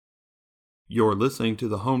You're listening to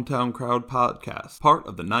the Hometown Crowd Podcast, part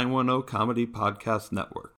of the 910 Comedy Podcast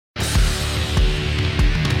Network.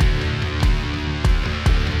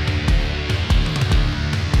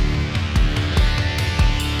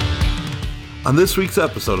 On this week's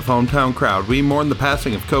episode of Hometown Crowd, we mourn the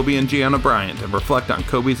passing of Kobe and Gianna Bryant and reflect on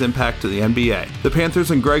Kobe's impact to the NBA. The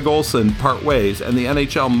Panthers and Greg Olson part ways, and the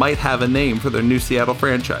NHL might have a name for their new Seattle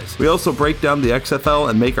franchise. We also break down the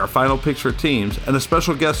XFL and make our final picks for teams, and a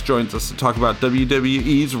special guest joins us to talk about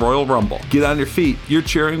WWE's Royal Rumble. Get on your feet, you're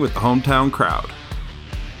cheering with the Hometown Crowd.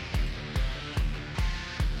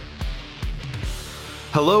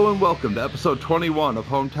 Hello and welcome to episode 21 of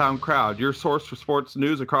Hometown Crowd, your source for sports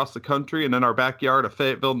news across the country and in our backyard of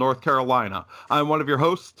Fayetteville, North Carolina. I'm one of your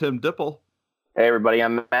hosts, Tim Dipple. Hey everybody,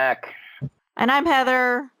 I'm Mac. And I'm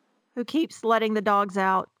Heather, who keeps letting the dogs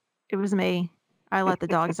out. It was me. I let the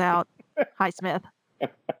dogs out. Hi, Smith.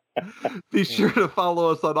 Be sure to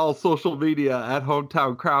follow us on all social media at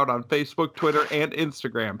Hometown Crowd on Facebook, Twitter, and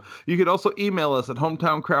Instagram. You can also email us at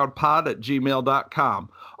hometowncrowdpod@gmail.com.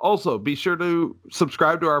 Also, be sure to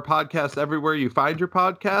subscribe to our podcast everywhere you find your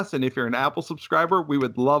podcast. And if you're an Apple subscriber, we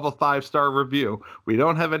would love a 5-star review. We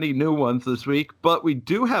don't have any new ones this week, but we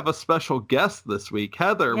do have a special guest this week.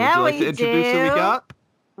 Heather, would you like to introduce who we got?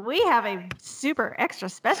 We have a super extra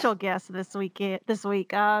special guest this week. We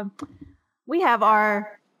have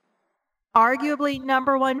our arguably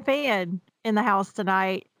number one fan in the house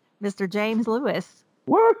tonight, Mr. James Lewis.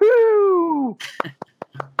 Woohoo!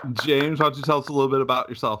 James, why don't you tell us a little bit about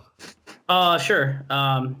yourself? Sure.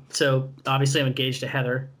 So obviously I'm engaged to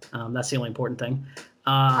Heather. That's the only important thing.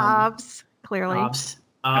 Hobbs, clearly. Hobbs.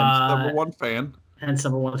 Hence number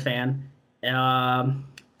one fan.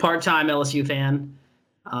 Part-time LSU fan.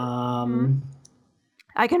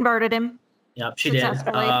 I converted him. Yep, she did.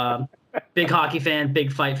 Big hockey fan,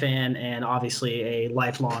 big fight fan, and obviously a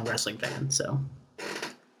lifelong wrestling fan. So,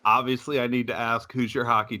 obviously, I need to ask, who's your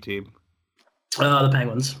hockey team? The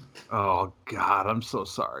Penguins. Oh God, I'm so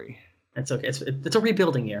sorry. It's okay. It's a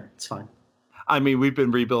rebuilding year. It's fine. I mean, we've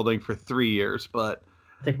been rebuilding for 3 years, but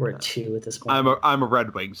I think we're at 2 at this point. I'm a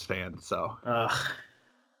Red Wings fan, so. I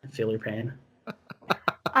feel your pain.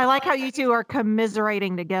 I like how you two are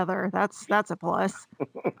commiserating together. That's a plus.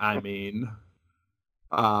 I mean.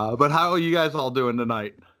 But how are you guys all doing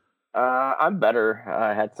tonight? I'm better.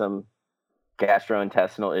 I had some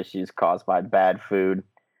gastrointestinal issues caused by bad food.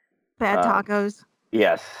 Bad tacos.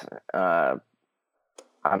 Yes. I'm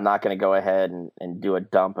not going to go ahead and do a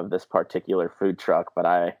dump of this particular food truck, but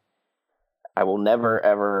I will never,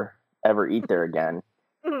 ever eat there again.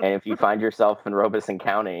 And if you find yourself in Robeson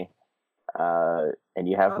County and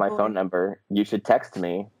you have my phone number, you should text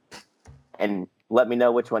me and let me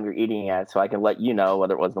know which one you're eating at so I can let you know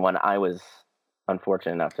whether it was the one I was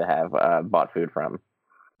unfortunate enough to have bought food from.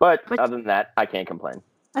 But other than that, I can't complain.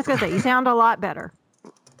 I was going to say, you sound a lot better.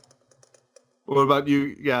 What about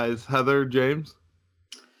you guys, Heather, James?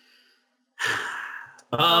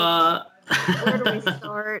 Where do we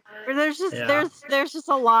start? There's just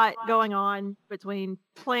a lot going on between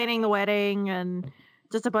planning the wedding and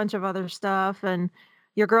just a bunch of other stuff. And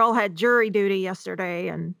your girl had jury duty yesterday,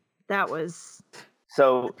 and that was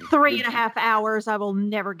 3.5 hours I will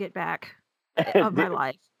never get back of my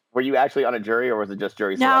life. Were you actually on a jury, or was it just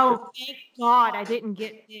jury selection? No, thank God I didn't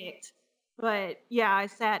get picked. But yeah, I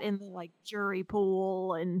sat in the jury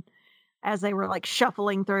pool, and as they were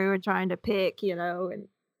shuffling through and trying to pick, and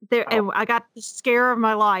I got the scare of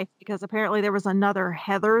my life because apparently there was another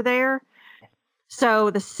Heather there. So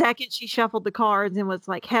the second she shuffled the cards and was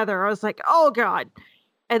like Heather, I was like, oh God.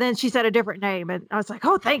 And then she said a different name, and I was like,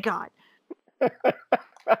 oh, thank God.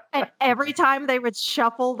 And every time they would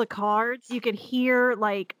shuffle the cards, you could hear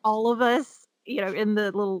all of us, in the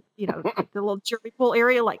little, the little jury pool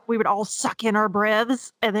area, we would all suck in our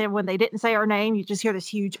breaths. And then when they didn't say our name, you just hear this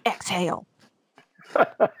huge exhale.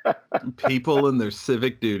 People and their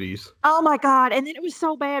civic duties. Oh my God. And then it was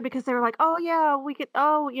so bad because they were like, oh yeah, we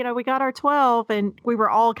got our 12. And we were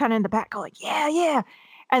all kind of in the back going, yeah.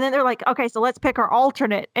 And then they're like, okay, so let's pick our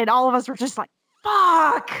alternate. And all of us were just like,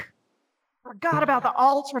 fuck. Forgot about the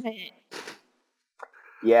alternate.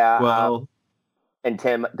 Yeah. Well, and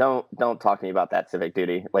Tim, don't talk to me about that civic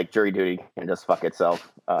duty. Jury duty can just fuck itself.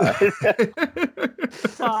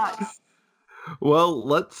 Sucks. Well,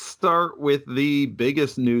 let's start with the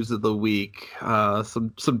biggest news of the week.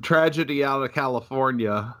 Some tragedy out of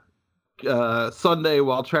California. Sunday,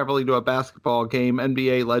 while traveling to a basketball game,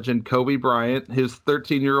 NBA legend Kobe Bryant, his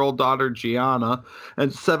 13-year-old daughter Gianna,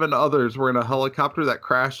 and 7 others were in a helicopter that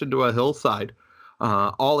crashed into a hillside.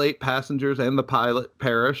 All 8 passengers and the pilot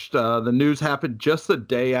perished. The news happened just a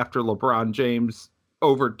day after LeBron James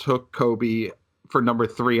overtook Kobe for number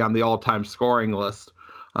 3 on the all-time scoring list.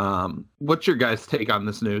 What's your guys' take on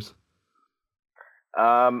this news?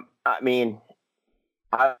 I mean,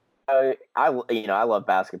 I love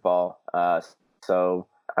basketball. So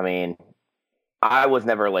I mean, I was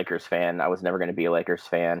never a Lakers fan. I was never going to be a Lakers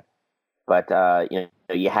fan. But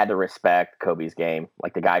you had to respect Kobe's game.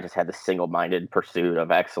 Like, the guy just had the single-minded pursuit of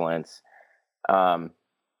excellence. And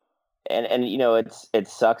it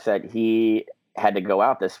sucks that he had to go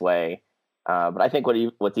out this way. But I think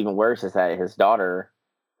what's even worse is that his daughter,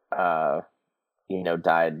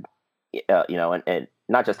 died. And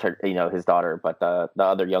not just her, his daughter, but the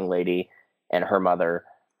other young lady and her mother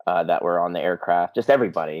that were on the aircraft. Just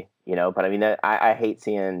everybody, But I mean, I hate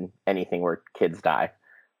seeing anything where kids die.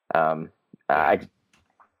 I'm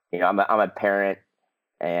a parent,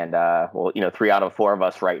 and 3 out of 4 of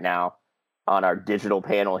us right now on our digital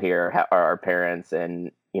panel here are our parents,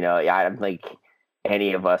 and I don't think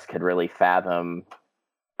any of us could really fathom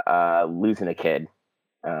losing a kid,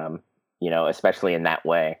 especially in that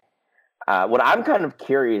way. What I'm kind of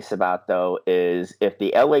curious about, though, is if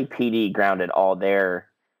the LAPD grounded all their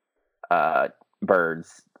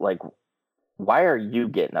birds, like, why are you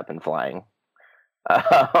getting up and flying?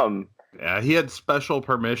 Yeah, he had special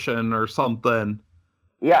permission or something.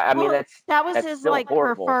 Yeah, I mean, that was that's his still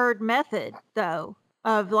horrible. preferred method, though,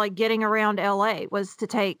 of like getting around LA was to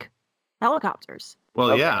take helicopters.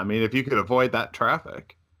 Well, Okay. Yeah, I mean, if you could avoid that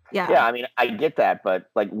traffic. Yeah, I mean, I get that, but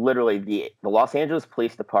like literally the Los Angeles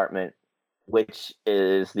Police Department, which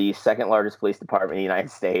is the second largest police department in the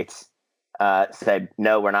United States, said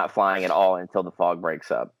no, we're not flying at all until the fog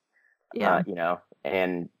breaks up. yeah.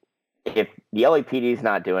 And if the LAPD is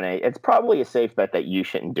not doing it, it's probably a safe bet that you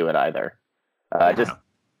shouldn't do it either. Just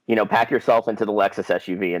pack yourself into the Lexus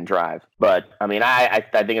SUV and drive. But I mean, I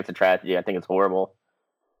think it's a tragedy. I think it's horrible.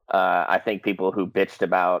 I think people who bitched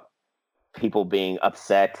about people being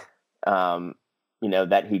upset,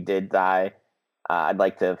 that he did die, I'd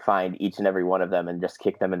like to find each and every one of them and just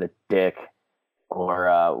kick them in the dick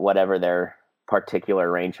or whatever their particular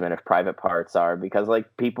arrangement of private parts are, because like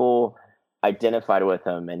people identified with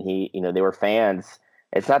him and they were fans.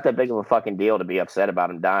 It's not that big of a fucking deal to be upset about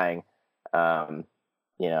him dying.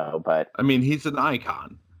 But I mean, he's an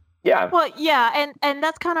icon. Yeah. Well, yeah, and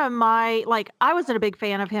that's kind of my, like, I wasn't a big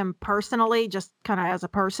fan of him personally, just kind of as a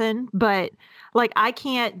person, but like I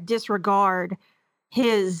can't disregard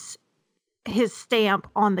his stamp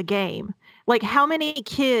on the game. Like, how many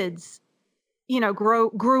kids,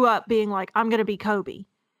 grew up being like, I'm gonna be Kobe.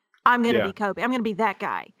 I'm gonna be Kobe. I'm gonna be that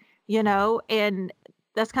guy. And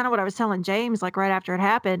that's kind of what I was telling James, like right after it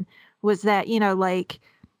happened, was that, like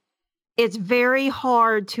it's very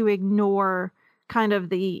hard to ignore kind of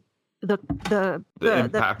the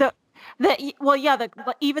impact.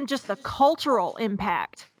 Even just the cultural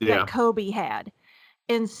impact that Kobe had.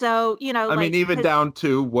 And so, I mean, even down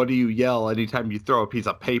to what do you yell anytime you throw a piece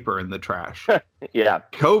of paper in the trash? Yeah.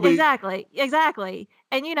 Kobe. Exactly.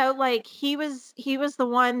 And he was the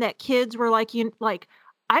one that kids were like,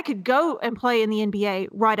 I could go and play in the NBA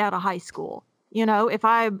right out of high school, if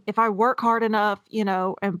I work hard enough,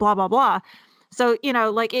 and blah, blah, blah. So,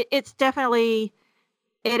 it's definitely,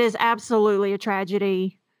 it is absolutely a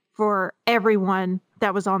tragedy for everyone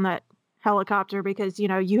that was on that helicopter, because,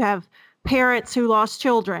 you have parents who lost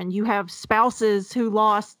children, you have spouses who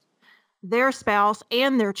lost their spouse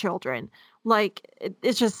and their children. Like,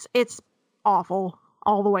 it's awful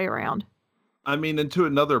all the way around. I mean, and to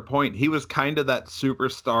another point, he was kind of that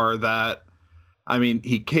superstar that, I mean,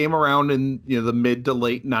 he came around in the mid to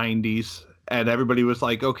late 90s, and everybody was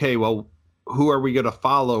like, okay, well, who are we going to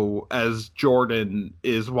follow as Jordan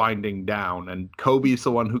is winding down? And Kobe's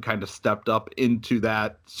the one who kind of stepped up into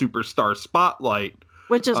that superstar spotlight.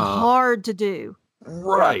 Which is hard to do.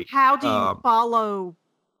 Right. How do you follow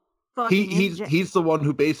fucking MJ? He's the one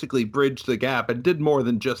who basically bridged the gap and did more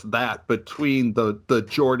than just that between the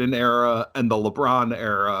Jordan era and the LeBron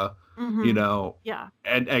era. Mm-hmm. Yeah.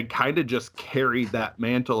 And kind of just carried that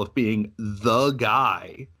mantle of being the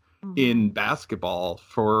guy in basketball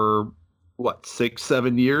for,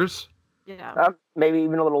 6-7 years? Yeah. Maybe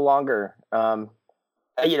even a little longer.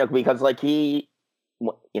 Because like he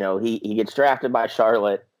gets drafted by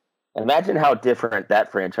Charlotte. Imagine how different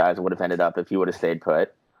that franchise would have ended up if he would have stayed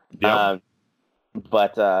put. Yep. He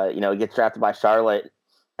gets drafted by Charlotte,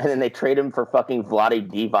 and then they trade him for fucking Vlade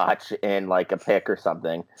Divac in like a pick or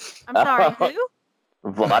something. I'm sorry, who?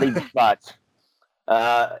 Vlade Divac.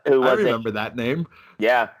 Who was I remember that name.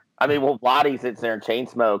 Yeah. I mean, well, Vlade sits there and chain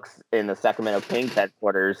smokes in the Sacramento Kings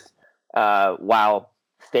headquarters while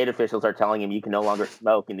state officials are telling him you can no longer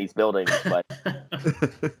smoke in these buildings. But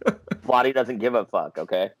Vladdy doesn't give a fuck.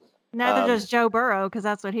 Okay. Neither does Joe Burrow, because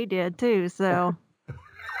that's what he did too. So.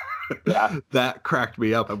 Yeah. That cracked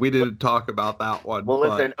me up, and we didn't talk about that one. Well,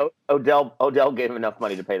 listen, Odell gave him enough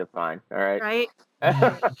money to pay the fine. All right. Right.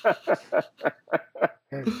 But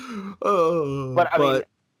I mean,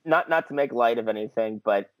 not to make light of anything,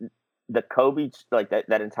 but the Kobe, like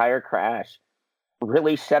that entire crash,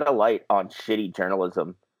 really shed a light on shitty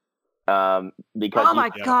journalism. Because oh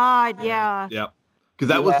my God, yeah. Because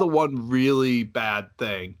that was the one really bad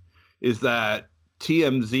thing, is that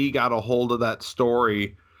TMZ got a hold of that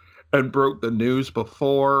story and broke the news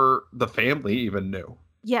before the family even knew.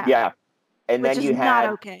 Yeah. And which then is not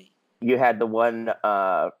okay. You had the one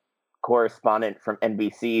correspondent from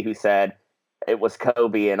NBC who said it was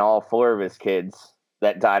Kobe and all 4 of his kids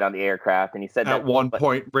that died on the aircraft, and he said at one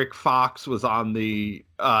point Rick Fox was on the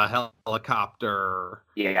helicopter.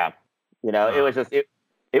 Yeah, it was just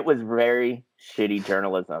it was very shitty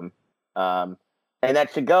journalism, and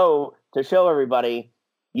that should go to show everybody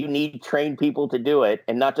you need trained people to do it,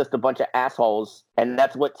 and not just a bunch of assholes. And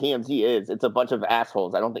that's what TMZ is. It's a bunch of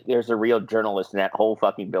assholes. I don't think there's a real journalist in that whole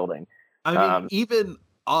fucking building. I mean, even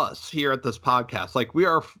us here at this podcast, like we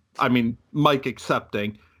are, I mean, Mike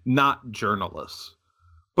accepting, not journalists.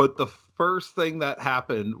 But the first thing that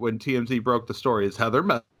happened when TMZ broke the story is Heather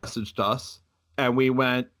messaged us, and we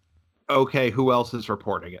went, okay, who else is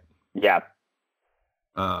reporting it? Yeah.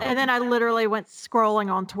 And then I literally went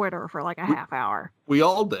scrolling on Twitter for like a half hour. We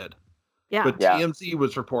all did. Yeah. But TMZ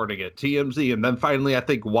was reporting it. TMZ. And then finally, I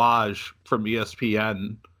think Waj from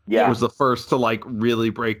ESPN was the first to like really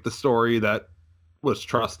break the story that was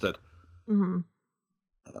trusted. Mm-hmm.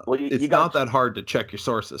 Well, it's not that hard to check your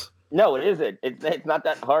sources. No, it isn't. It's not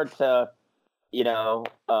that hard to,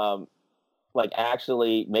 like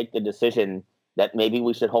actually make the decision that maybe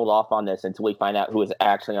we should hold off on this until we find out who is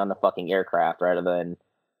actually on the fucking aircraft, rather than,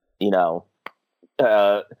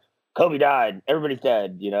 Kobe died, everybody's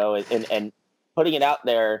dead, and putting it out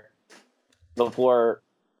there before,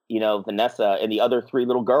 Vanessa and the other 3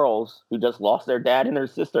 little girls who just lost their dad and their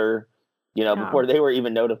sister, before they were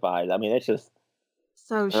even notified. I mean, it's just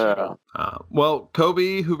so shitty. Well,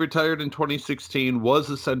 Kobe, who retired in 2016, was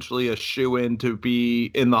essentially a shoo-in to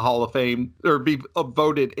be in the Hall of Fame, or be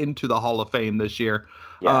voted into the Hall of Fame this year.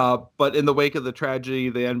 Yeah. But in the wake of the tragedy,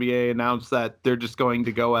 the NBA announced that they're just going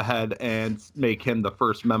to go ahead and make him the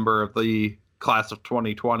first member of the class of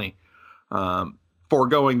 2020,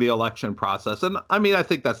 foregoing the election process. And I mean, I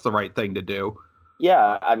think that's the right thing to do.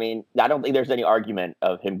 Yeah, I mean, I don't think there's any argument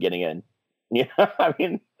of him getting in. I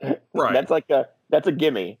mean, right. That's a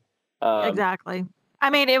gimme. Exactly. I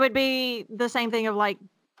mean, it would be the same thing of like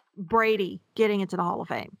Brady getting into the Hall of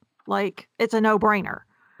Fame. Like, it's a no-brainer.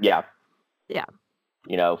 Yeah. Yeah.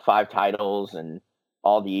 5 titles and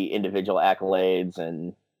all the individual accolades,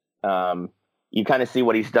 and you kind of see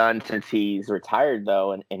what he's done since he's retired,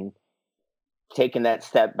 though, and taking that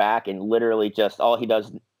step back, and literally just all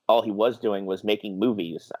he was doing was making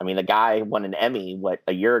movies. I mean, the guy won an Emmy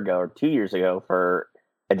a year ago or 2 years ago for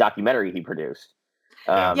a documentary he produced.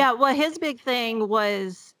 Well, his big thing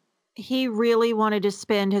was he really wanted to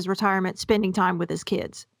spend his retirement spending time with his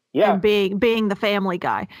kids. Yeah. And being the family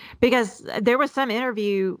guy. Because there was some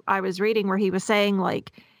interview I was reading where he was saying,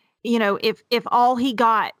 like, if all he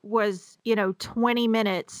got was, 20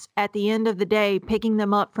 minutes at the end of the day picking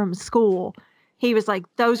them up from school, he was like,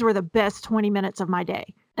 those were the best 20 minutes of my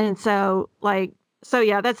day. And so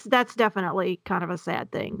that's definitely kind of a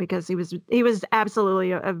sad thing, because he was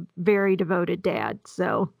absolutely a very devoted dad.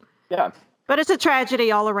 So yeah, but it's a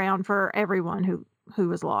tragedy all around for everyone who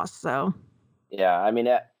was lost. So yeah, I mean,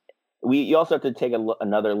 you also have to take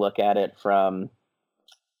another look at it from,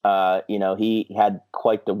 he had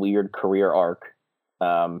quite the weird career arc,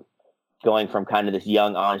 going from kind of this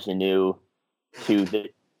young ingenue to the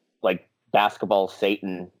like basketball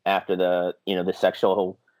Satan after the the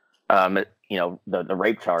sexual. The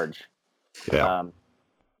rape charge, and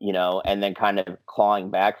then kind of clawing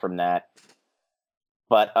back from that.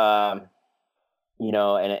 But, and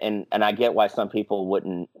I get why some people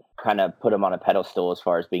wouldn't kind of put him on a pedestal as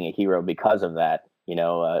far as being a hero because of that,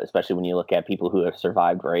 especially when you look at people who have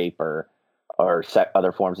survived rape or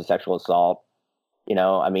other forms of sexual assault,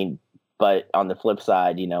 I mean, but on the flip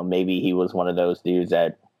side, maybe he was one of those dudes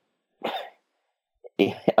that,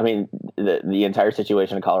 I mean, the entire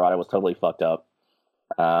situation in Colorado was totally fucked up.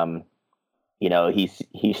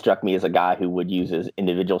 He struck me as a guy who would use his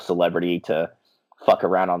individual celebrity to fuck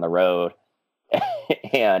around on the road,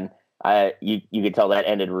 and you could tell that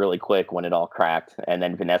ended really quick when it all cracked. And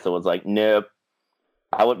then Vanessa was like, "Nope,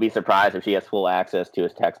 I wouldn't be surprised if she has full access to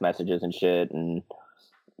his text messages and shit." And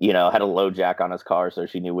had a low jack on his car, so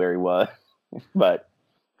she knew where he was. But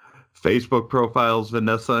Facebook profiles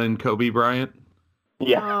Vanessa and Kobe Bryant.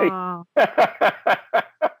 Yeah.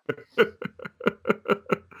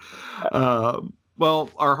 Well,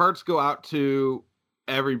 our hearts go out to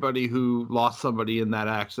everybody who lost somebody in that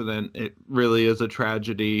accident. It really is a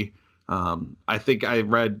tragedy. I think I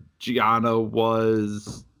read Gianna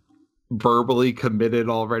was verbally committed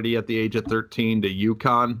already at the age of 13 to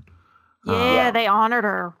UConn. Yeah, they honored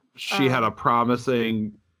her. She had a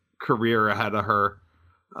promising career ahead of her.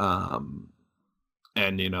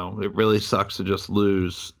 And, it really sucks to just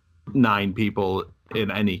lose 9 people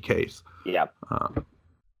in any case. Yeah.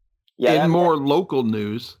 In more local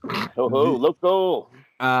news. Local.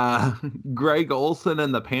 Greg Olsen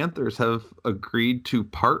and the Panthers have agreed to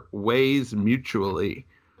part ways mutually.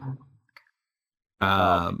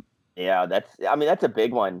 Yeah, that's a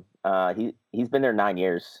big one. He's been there 9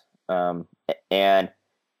 years. And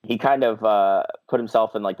he kind of put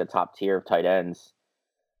himself in like the top tier of tight ends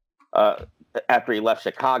after he left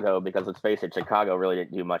Chicago, because let's face it, Chicago really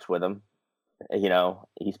didn't do much with him.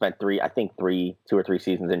 He spent 2 or 3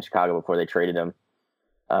 seasons in Chicago before they traded him.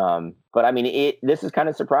 But I mean, this is kind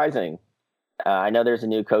of surprising. I know there's a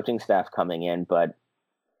new coaching staff coming in, but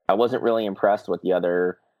I wasn't really impressed with the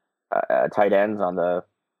other tight ends on the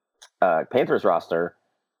Panthers roster.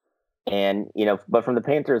 And, but from the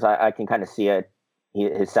Panthers, I can kind of see it.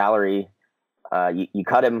 His salary, you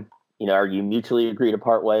cut him, or you mutually agree to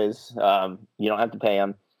part ways. You don't have to pay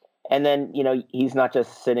him. And then, he's not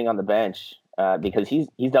just sitting on the bench because he's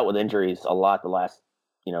dealt with injuries a lot the last,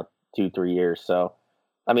 2-3 years. So,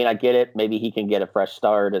 I mean, I get it. Maybe he can get a fresh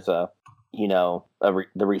start as the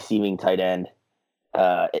receiving tight end,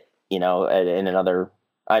 in another.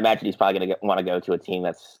 I imagine he's probably going to want to go to a team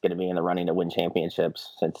that's going to be in the running to win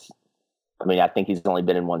championships, since, I think he's only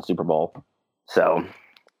been in 1 Super Bowl. So,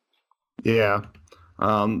 yeah,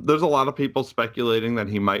 there's a lot of people speculating that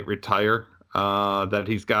he might retire, that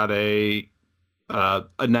he's got a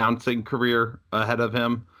announcing career ahead of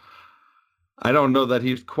him. I don't know that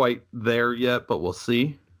he's quite there yet, but we'll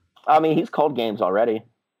see. I mean, he's called games already.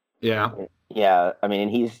 Yeah. Yeah. I mean,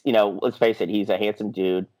 and he's, let's face it, he's a handsome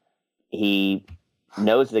dude. He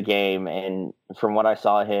knows the game. And from what I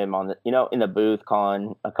saw him on the, in the booth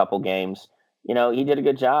calling a couple games, he did a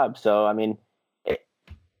good job. So, I mean,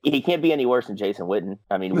 he can't be any worse than Jason Witten.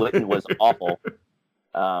 I mean, Witten was awful.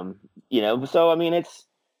 So, I mean,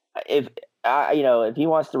 if he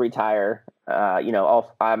wants to retire,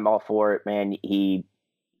 I'm all for it, man. He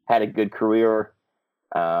had a good career,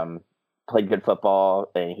 played good football,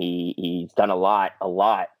 and he's done a lot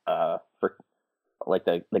for like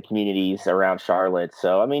the communities around Charlotte.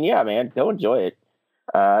 So, I mean, yeah, man, go enjoy it.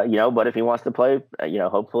 But if he wants to play,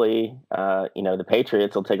 hopefully, the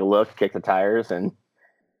Patriots will take a look, kick the tires, and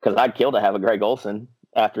because I'd kill to have a Greg Olsen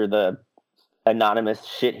after the anonymous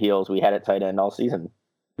shit heels we had at tight end all season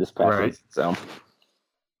this past week. So,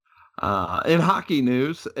 in hockey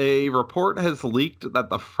news, a report has leaked that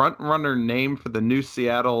the front-runner name for the new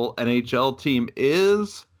Seattle NHL team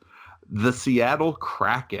is the Seattle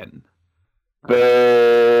Kraken. Boo!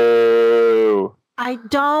 I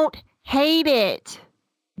don't hate it.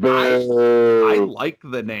 I like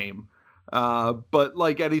the name. But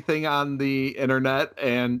like anything on the internet,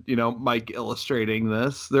 and Mike illustrating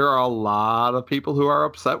this, there are a lot of people who are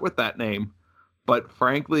upset with that name. But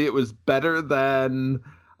frankly, it was better than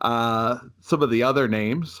some of the other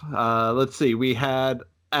names. Let's see, we had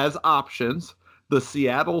as options the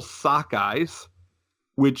Seattle Sockeyes,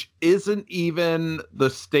 which isn't even the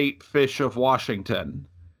state fish of Washington.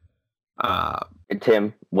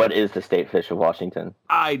 Tim, what is the state fish of Washington?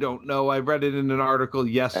 I don't know. I read it in an article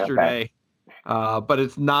yesterday. Okay. But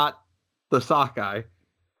it's not the sockeye.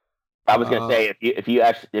 I was going to say,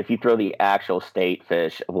 if you throw the actual state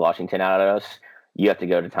fish of Washington out at us, you have to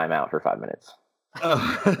go to timeout for 5 minutes.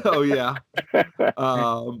 Oh yeah.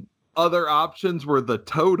 Other options were the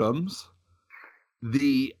Totems,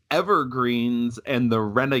 the Evergreens, and the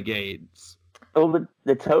Renegades. Oh,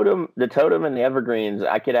 the totem and the Evergreens,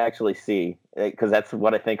 I could actually see, because that's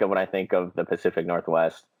what I think of when I think of the Pacific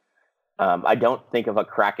Northwest. I don't think of a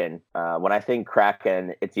Kraken. When I think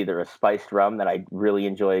Kraken, it's either a spiced rum that I really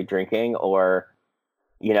enjoy drinking, or,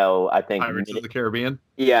 I think Pirates of the Caribbean.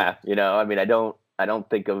 Yeah, I don't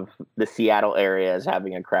think of the Seattle area as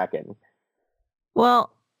having a Kraken.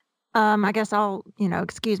 Well, I guess I'll,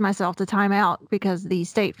 excuse myself to time out, because the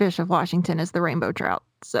state fish of Washington is the rainbow trout.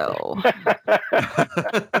 So,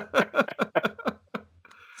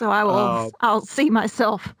 I'll see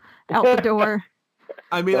myself out the door.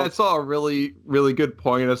 I mean, I saw a really, really good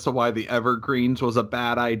point as to why the Evergreens was a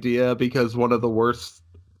bad idea, because one of the worst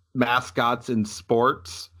mascots in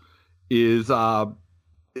sports is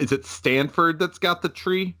it Stanford that's got the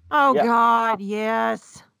tree? Oh Yeah. God,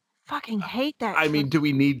 yes. Fucking hate that. I mean, tree. do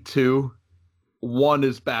we need two? One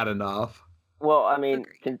is bad enough. Well, I mean,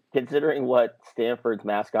 considering what Stanford's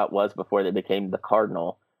mascot was before they became the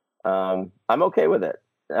Cardinal, I'm okay with it.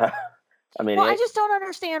 I mean, Well, I just don't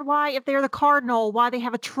understand why, if they're the Cardinal, why they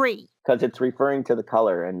have a tree. because it's referring to the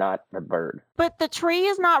color and not the bird. But the tree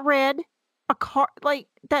is not red. Like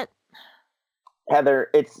that. Heather,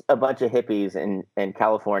 it's a bunch of hippies in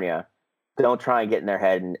California. Don't try and get in their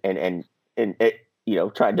head and it,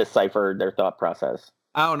 try and decipher their thought process.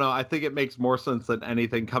 I don't know. I think it makes more sense than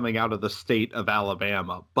anything coming out of the state of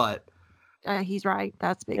Alabama. But He's right.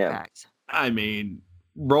 That's big Yeah. facts. I mean,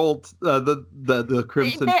 roll the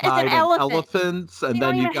Crimson It's an Tide and elephant. elephants, and You then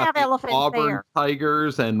don't you even got have the elephants Auburn there.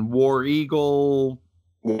 Tigers and War Eagle.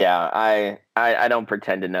 Yeah, I don't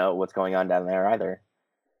pretend to know what's going on down there either.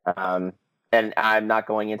 And I'm not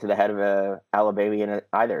going into the head of a Alabamian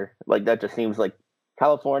either. Like, that just seems like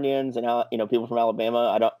Californians and people from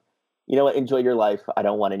Alabama. I don't. You know what? Enjoy your life. I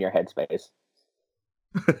don't want in your headspace.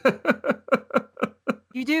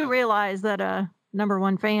 You do realize that number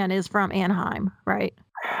one fan is from Anaheim, right?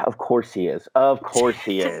 Of course he is. Of course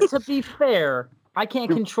he is. To be fair, I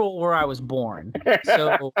can't control where I was born.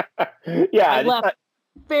 So Yeah, I it's left not-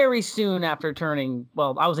 very soon after turning,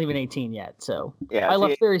 well, I wasn't even 18 yet. So yeah. I see,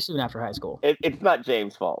 left very soon after high school. it's not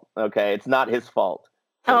James' fault. Okay, it's not his fault.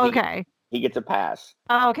 So Oh, okay. He gets a pass.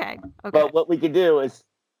 Oh, okay. Okay. But what we could do is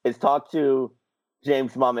talk to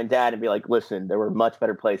James' mom and dad and be like, listen, there were much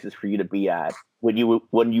better places for you to be at when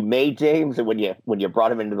you made James and when you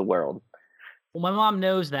brought him into the world. Well, my mom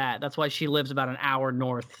knows that. That's why she lives about an hour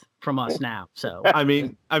north from us now. So I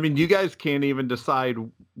mean, you guys can't even decide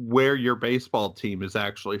where your baseball team is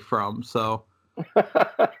actually from. So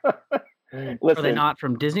are they Listen, not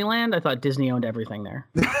from Disneyland? I thought Disney owned everything there.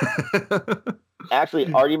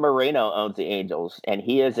 actually, Artie Moreno owns the Angels, and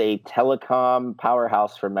he is a telecom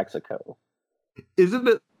powerhouse from Mexico. Isn't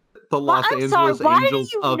it the Los I'm Angeles sorry, why do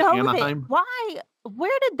Angels you of know Anaheim? that? Why?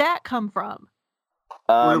 Where did that come from?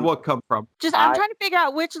 Where did what come from? I'm trying to figure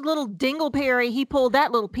out which little dingleberry he pulled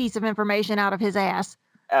that little piece of information out of his ass.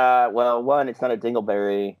 Well, one, it's not a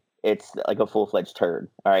dingleberry. It's like a full-fledged turd.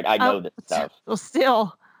 All right, I know this stuff. Well,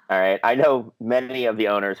 still. All right, I know many of the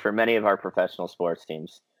owners for many of our professional sports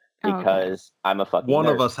teams Oh, okay. because I'm a fucking One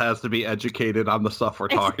nerd. of us has to be educated on the stuff we're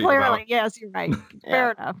It's talking clearly, about. yes, you're right.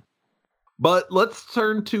 Fair enough. But let's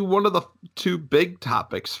turn to one of the two big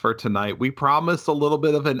topics for tonight. We promised a little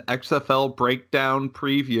bit of an XFL breakdown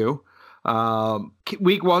preview.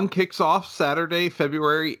 Week 1 kicks off Saturday,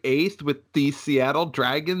 February 8th with the Seattle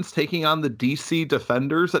Dragons taking on the DC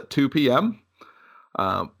Defenders at 2 p.m.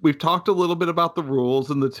 We've talked a little bit about the rules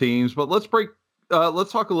and the teams, but let's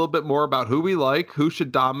talk a little bit more about who we like, who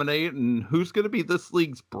should dominate, and who's going to be this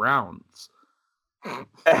league's Browns.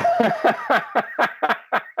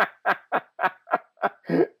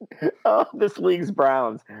 Oh, this league's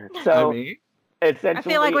Browns. So essentially, I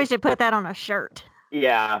feel like we should put that on a shirt.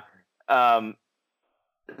 Yeah.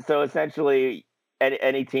 So essentially,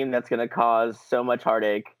 any team that's going to cause so much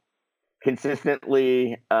heartache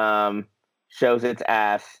consistently shows its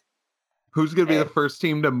ass. Who's going to be the first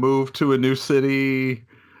team to move to a new city?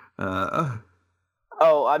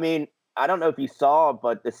 Oh, I mean, I don't know if you saw,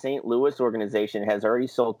 but the St. Louis organization has already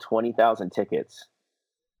sold 20,000 tickets.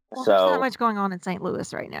 Well, So there's not much going on in St.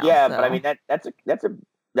 Louis right now. yeah, so. but I mean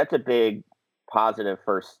that's a big positive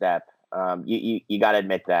first step. You got to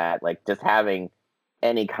admit that, like, just having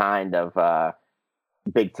any kind of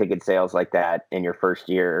big ticket sales like that in your first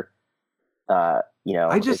year, I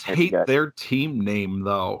just hate their team name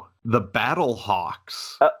though, the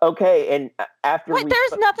Battlehawks. Okay, and after Wait,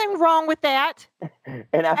 there's nothing wrong with that.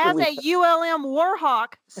 and after As a ULM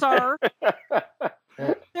Warhawk, sir,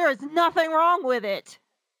 there is nothing wrong with it.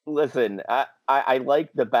 Listen, I like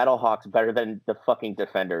the Battlehawks better than the fucking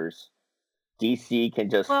Defenders. DC can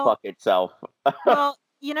just fuck itself. Well,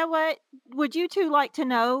 you know what? Would you two like to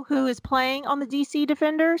know who is playing on the DC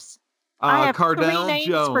Defenders? I have Cardell 3 names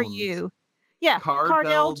Jones. for you. Yeah,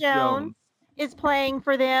 Cardell Jones is playing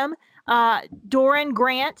for them. Doran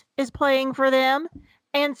Grant is playing for them.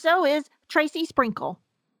 And so is Tracy Sprinkle.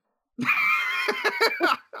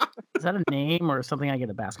 Is that a name or something I get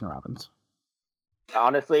at Baskin Robbins?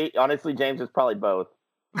 Honestly, James is probably both.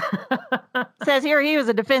 Says here he was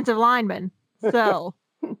a defensive lineman. So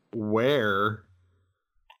Where?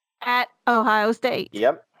 at Ohio State.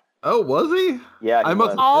 Yep. Oh, was he? Yeah. I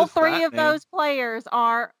must. All missed 3 that of name. those players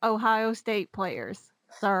are Ohio State players,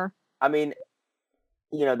 sir. I mean,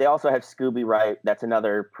 they also have Scooby Wright. That's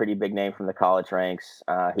another pretty big name from the college ranks.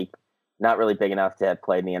 He not really big enough to have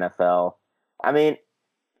played in the NFL. I mean,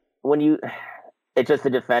 it's just the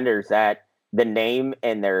defenders that the name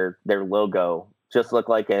and their logo just look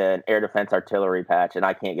like an air defense artillery patch, and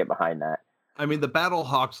I can't get behind that. I mean, the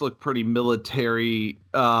Battlehawks look pretty military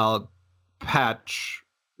patch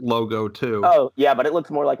logo too. Oh yeah, but it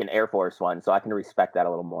looks more like an Air Force one, so I can respect that a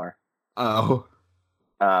little more. Oh.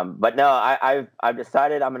 But no, I've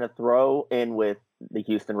decided I'm going to throw in with the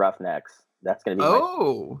Houston Roughnecks. That's going to be.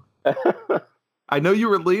 Oh. I know you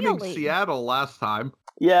were leaning Really? Seattle last time.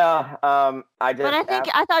 Yeah. But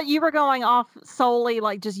I thought you were going off solely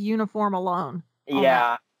like just uniform alone.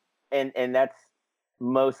 Yeah, and that's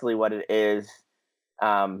mostly what it is.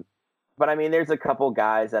 But I mean, there's a couple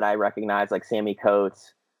guys that I recognize, like Sammy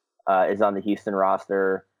Coates is on the Houston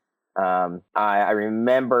roster. I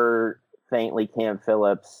remember faintly Cam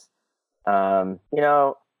Phillips. It's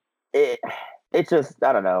just,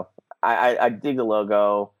 I don't know. I dig the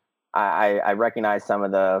logo. I recognize some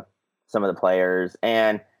of the players,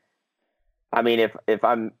 and I mean,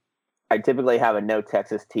 I typically have a no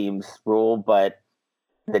Texas teams rule, but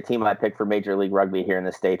the team I picked for Major League Rugby here in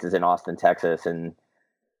the States is in Austin, Texas, and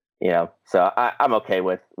so I'm okay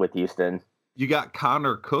with Houston. You got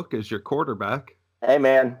Connor Cook as your quarterback. Hey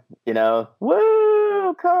man,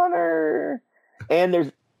 woo, Connor,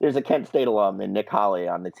 and there's a Kent State alum and Nick Holly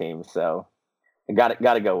on the team, so I got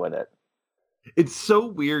to go with it. It's so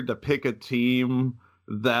weird to pick a team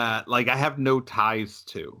that like I have no ties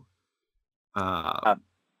to.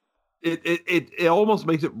 It almost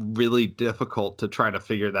makes it really difficult to try to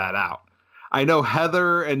figure that out. I know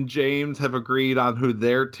Heather and James have agreed on who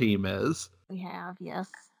their team is. We have, yes,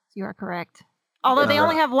 you are correct. Although they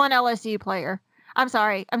only have one LSU player. I'm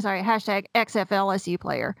sorry. Hashtag XFLSU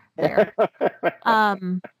player there.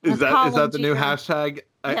 Is that the new hashtag?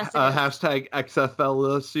 Yes, hashtag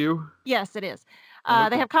XFLSU? Yes, it is. Okay.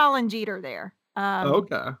 They have Colin Jeter there.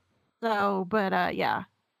 Okay. So, but yeah,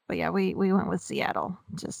 we went with Seattle.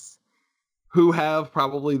 Just who have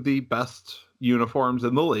probably the best uniforms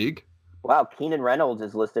in the league. Wow, Keenan Reynolds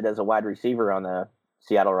is listed as a wide receiver on the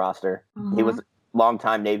Seattle roster. Mm-hmm. He was a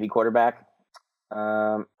longtime Navy quarterback.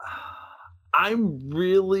 So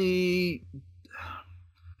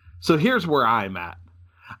here's where I'm at.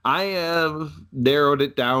 I have narrowed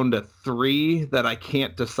it down to 3 that I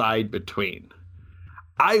can't decide between.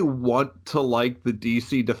 I want to like the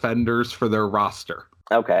DC Defenders for their roster.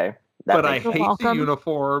 Okay. But I hate the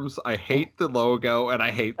uniforms, I hate the logo, and I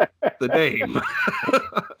hate the name.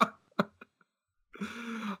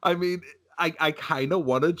 I mean, I kind of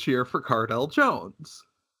want to cheer for Cardell Jones.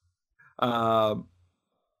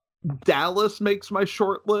 Dallas makes my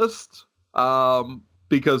short list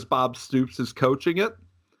because Bob Stoops is coaching it,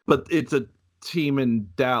 but it's a team in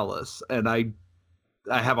Dallas, and I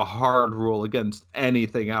have a hard rule against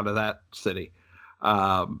anything out of that city.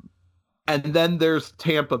 And then there's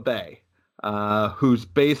Tampa Bay, who's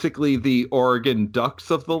basically the Oregon Ducks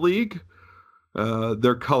of the league.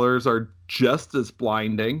 Their colors are just as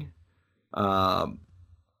blinding.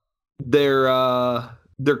 Their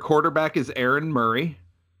quarterback is Aaron Murray.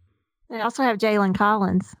 They also have Jalen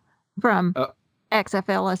Collins from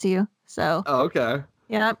XFLSU. So. Oh, okay.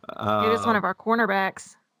 Yep. He was one of our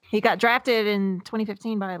cornerbacks. He got drafted in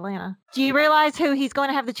 2015 by Atlanta. Do you realize who he's going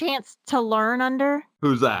to have the chance to learn under?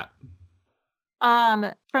 Who's that?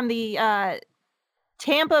 From the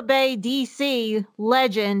Tampa Bay DC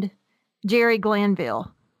legend, Jerry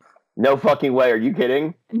Glanville. No fucking way. Are you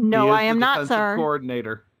kidding? No, I am not, sir.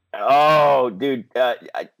 Coordinator. Oh, dude.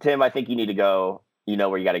 Tim, I think you need to go. You know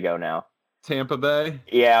where you got to go now. Tampa Bay?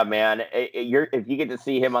 Yeah, man. If you get to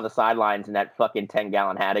see him on the sidelines in that fucking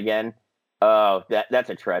 10-gallon hat again, oh, that's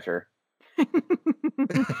a treasure.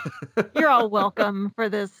 You're all welcome for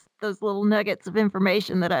those little nuggets of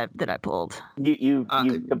information that I pulled. You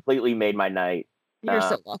completely made my night. You're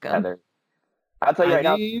so welcome. Heather. I'll tell you right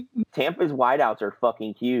now, Tampa's wideouts are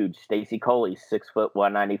fucking huge. Stacey Coley, 6'1",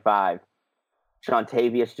 195.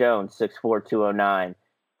 Shontavious Jones, 6'4", 209.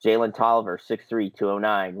 Jalen Tolliver, 6'3",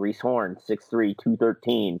 209. Reese Horn, 6'3",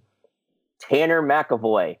 213. Tanner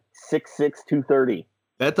McAvoy, 6'6", 230.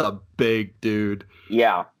 That's a big dude.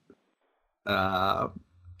 Yeah.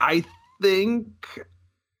 I think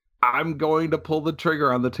I'm going to pull the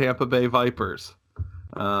trigger on the Tampa Bay Vipers.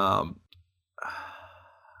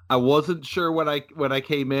 I wasn't sure when I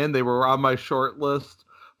came in. They were on my short list,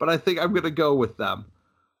 but I think I'm going to go with them.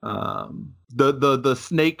 The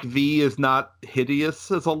Snake V is not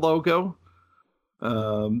hideous as a logo.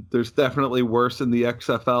 There's definitely worse in the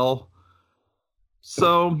XFL.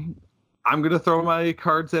 So I'm going to throw my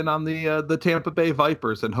cards in on the Tampa Bay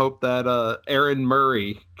Vipers and hope that Aaron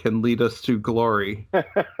Murray can lead us to glory.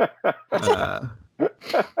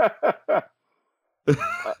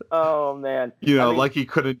 Oh man, like he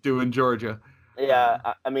couldn't do in Georgia.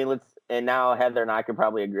 Yeah, I mean, and now Heather and I could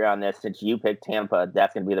probably agree on this. Since you picked Tampa,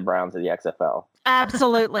 that's going to be the Browns of the XFL.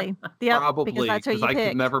 Absolutely. Yep, probably, because I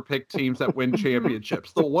could never pick teams that win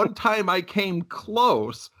championships. The one time I came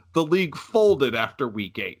close, the league folded after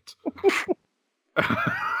week 8.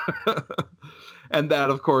 And that,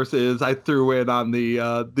 of course, is I threw in on the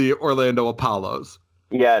Orlando Apollos.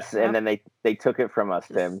 Yes, and then they took it from us,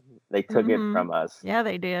 Tim. They took it from us. Yeah,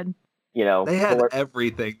 they did. They had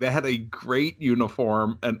everything. They had a great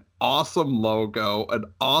uniform, an awesome logo, an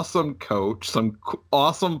awesome coach, some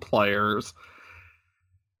awesome players,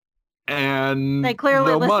 and they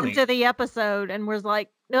clearly listened money. to the episode and was like,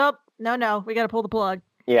 nope, no, we got to pull the plug.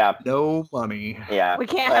 Yeah, no money. Yeah, we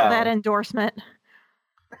can't have that endorsement.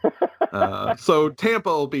 So Tampa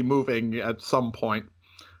will be moving at some point,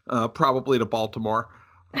 probably to Baltimore.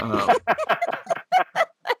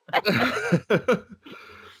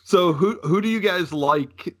 So who do you guys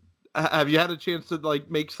like? Have you had a chance to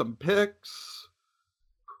make some picks?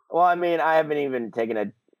 Well, I mean, I haven't even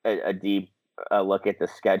taken a deep look at the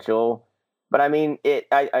schedule, but I mean,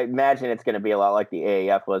 I imagine it's going to be a lot like the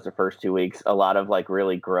AAF was the first 2 weeks. A lot of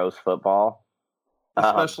really gross football,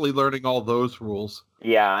 especially learning all those rules.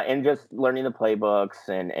 Yeah, and just learning the playbooks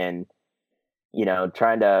and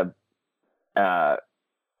trying to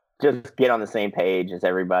just get on the same page as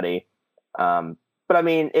everybody. But I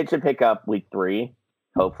mean, it should pick up week 3,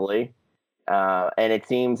 hopefully. And it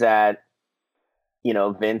seems that,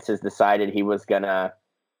 Vince has decided he was going to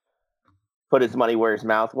put his money where his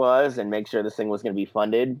mouth was and make sure this thing was going to be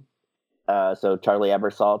funded. So Charlie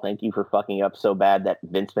Ebersol, thank you for fucking up so bad that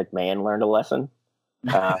Vince McMahon learned a lesson.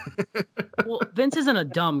 Well, Vince isn't a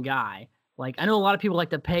dumb guy. I know a lot of people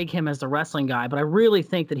like to peg him as the wrestling guy, but I really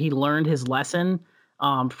think that he learned his lesson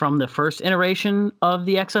from the first iteration of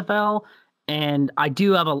the XFL. And I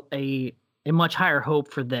do have a much higher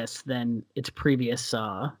hope for this than its previous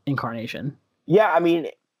incarnation. Yeah, I mean,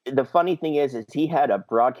 the funny thing is he had a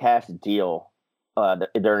broadcast deal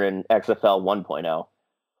during XFL 1.0.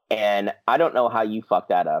 And I don't know how you fuck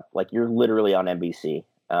that up. You're literally on NBC.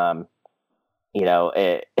 The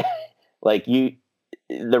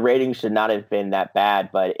ratings should not have been that bad,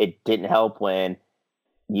 but it didn't help when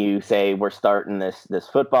you say we're starting this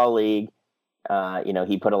football league.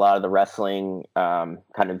 He put a lot of the wrestling kind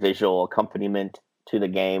of visual accompaniment to the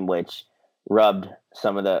game, which rubbed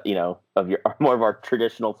some of the, more of our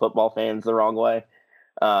traditional football fans the wrong way.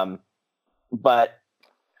 But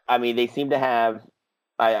I mean, they seem to have,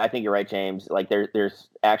 I think you're right, James. There's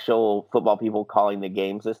actual football people calling the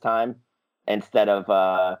games this time instead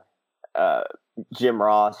of Jim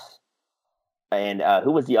Ross and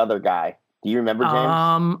who was the other guy? Do you remember,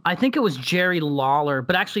 James? I think it was Jerry Lawler.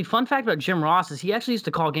 But actually, fun fact about Jim Ross is he actually used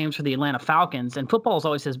to call games for the Atlanta Falcons, and football has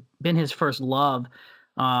always been his first love.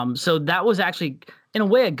 So that was actually, in a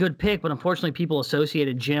way, a good pick. But unfortunately, people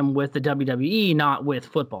associated Jim with the WWE, not with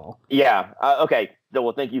football. Yeah. Okay.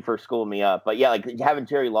 Well, thank you for schooling me up. But yeah, having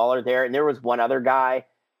Jerry Lawler there, and there was one other guy.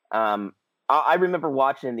 I remember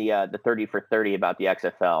watching the 30 for 30 about the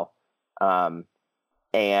XFL,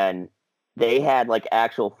 and they had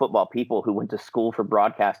actual football people who went to school for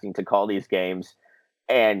broadcasting to call these games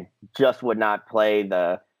and just would not play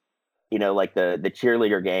the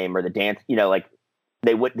cheerleader game or the dance, they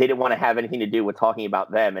didn't want to have anything to do with talking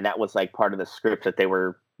about them. And that was part of the script that they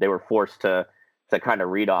were forced to kind of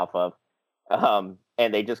read off of.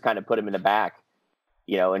 And they just kind of put him in the back,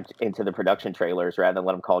 into the production trailers rather than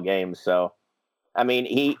let him call games. So, I mean,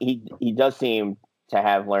 he does seem to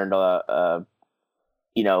have learned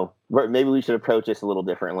maybe we should approach this a little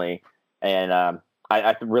differently. And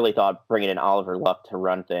I really thought bringing in Oliver Luck to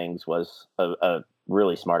run things was a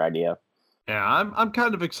really smart idea. Yeah, I'm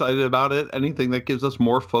kind of excited about it. Anything that gives us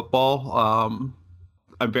more football.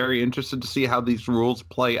 I'm very interested to see how these rules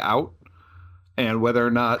play out and whether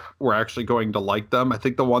or not we're actually going to like them. I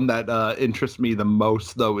think the one that interests me the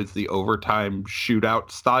most, though, is the overtime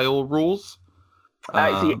shootout style rules.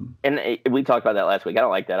 See, and we talked about that last week. I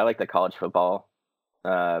don't like that. I like the college football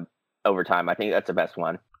overtime. I think that's the best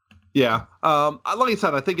one. Yeah. Like I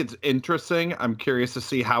said, I think it's interesting. I'm curious to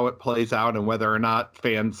see how it plays out and whether or not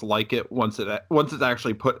fans like it once it's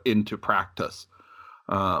actually put into practice.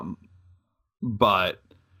 But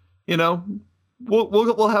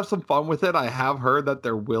we'll have some fun with it. I have heard that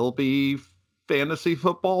there will be fantasy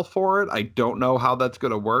football for it. I don't know how that's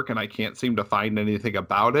going to work, and I can't seem to find anything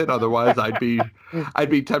about it. Otherwise, I'd be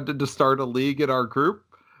tempted to start a league in our group.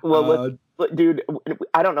 Well, dude,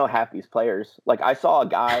 I don't know half these players. Like, I saw a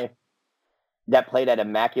guy that played at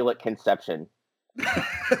Immaculate Conception.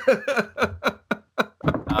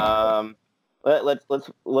 Let's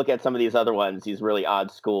look at some of these other ones. These really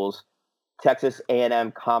odd schools: Texas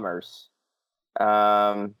A&M Commerce,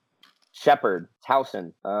 Shepherd,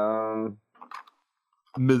 Towson,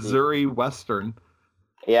 Missouri Western.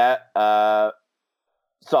 Yeah,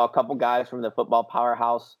 saw a couple guys from the football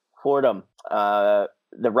powerhouse Fordham.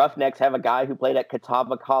 The Roughnecks have a guy who played at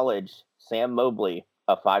Catawba College, Sam Mobley,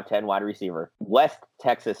 a 5'10" wide receiver. West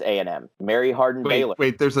Texas A&M, Mary Hardin Baylor.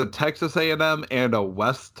 Wait, there's a Texas A&M and a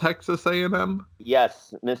West Texas A&M?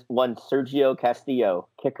 Yes, one Sergio Castillo,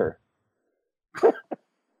 kicker.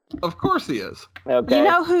 Of course he is. Okay. You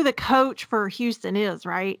know who the coach for Houston is,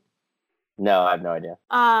 right? No, I have no idea.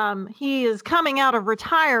 He is coming out of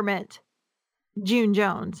retirement. June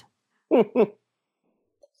Jones.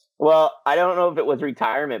 Well, I don't know if it was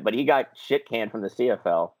retirement, but he got shit canned from the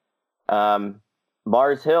CFL.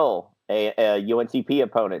 Mars Hill, a UNCP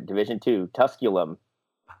opponent, Division II, Tusculum.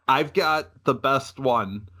 I've got the best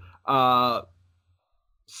one.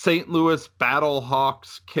 St. Louis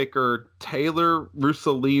Battlehawks kicker Taylor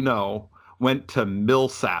Russolino went to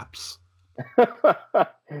Millsaps.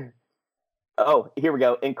 Oh, here we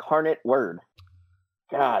go. Incarnate Word.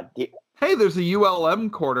 God. Hey, there's a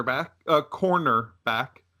ULM cornerback.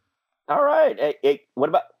 All right. Hey, what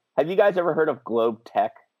about? Have you guys ever heard of Globe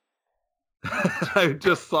Tech? I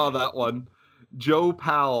just saw that one. Joe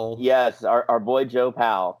Powell. Yes, our boy Joe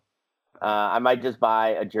Powell. I might just buy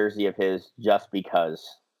a jersey of his just because.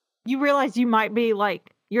 You realize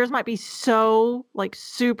yours might be so like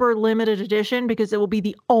super limited edition because it will be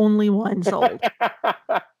the only one sold.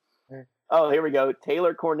 Oh, here we go.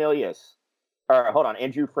 Taylor Cornelius. Or hold on,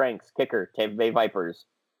 Andrew Franks, kicker, Tampa Bay Vipers.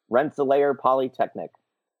 Rensselaer Polytechnic.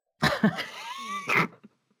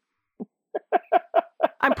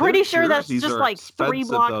 I'm pretty sure that's jerseys just are like 3 blocks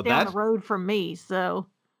expensive, though. down the road from me. So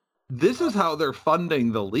This is how they're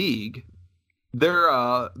funding the league.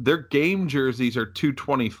 Their game jerseys are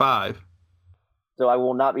 $225. So I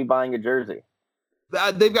will not be buying a jersey.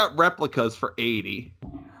 They've got replicas for $80.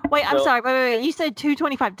 wait, I'm sorry. Wait. You said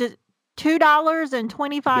 $2.25.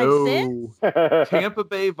 $2.25? No. Tampa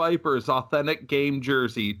Bay Vipers authentic game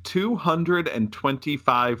jersey,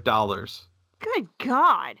 $225. Good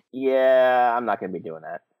God. Yeah, I'm not going to be doing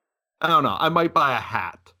that. I don't know. I might buy a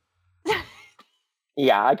hat.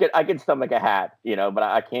 Yeah, I could stomach a hat, but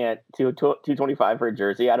I can't. $225 for a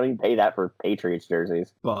jersey. I don't even pay that for Patriots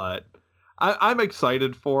jerseys. But I'm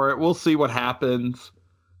excited for it. We'll see what happens.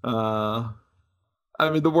 I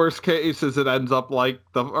mean, the worst case is it ends up like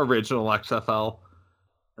the original XFL.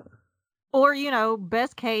 Or,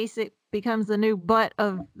 best case, it becomes the new butt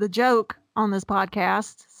of the joke on this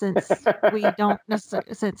podcast since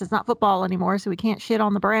since it's not football anymore, so we can't shit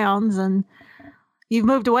on the Browns. And you've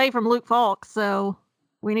moved away from Luke Falk, so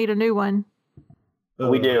we need a new one.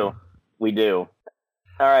 We do. All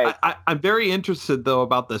right. I'm very interested, though,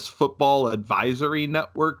 about this football advisory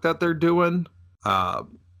network that they're doing.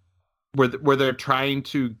 Where they're trying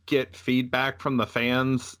to get feedback from the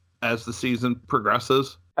fans as the season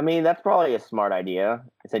progresses. I mean, that's probably a smart idea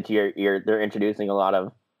since they're introducing a lot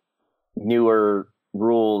of newer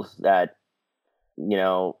rules that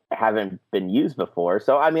haven't been used before.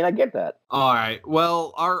 So I mean, I get that. All right.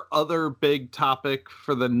 Well, our other big topic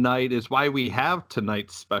for the night is why we have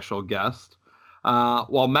tonight's special guest.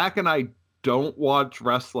 While Mac and I don't watch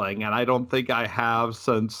wrestling, and I don't think I have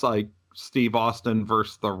since like Steve Austin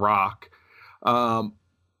versus The Rock.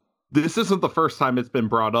 This isn't the first time it's been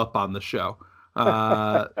brought up on the show.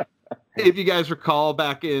 If you guys recall,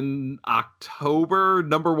 back in October,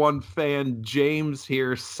 number one fan James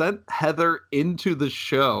here sent Heather into the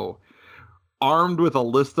show armed with a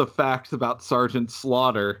list of facts about Sergeant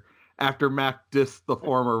Slaughter after Mac dissed the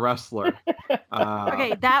former wrestler.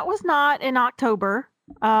 Okay, that was not in October.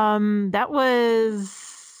 That was...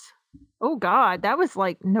 Oh, God, that was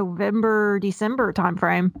like November, December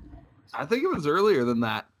timeframe. I think it was earlier than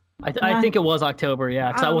that. I think it was October,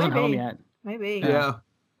 yeah, because I wasn't home yet. Maybe. Yeah.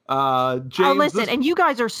 James, oh, listen, and you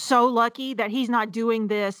guys are so lucky that he's not doing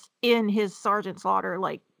this in his Sergeant Slaughter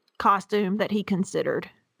costume that he considered.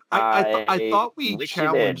 I thought we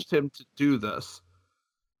challenged him to do this.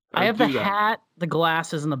 I have the hat, the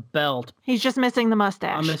glasses, and the belt. He's just missing the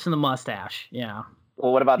mustache. I'm missing the mustache. Yeah.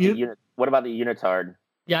 Well, what about the unitard?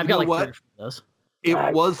 Yeah, I've got like 3 of those. It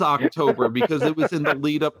was October because it was in the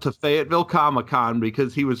lead up to Fayetteville Comic-Con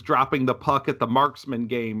because he was dropping the puck at the Marksman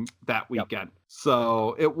game that weekend. Yep.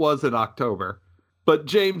 So it was in October. But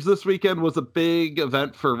James, this weekend was a big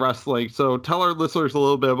event for wrestling. So tell our listeners a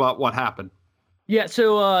little bit about what happened. Yeah,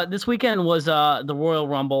 so this weekend was the Royal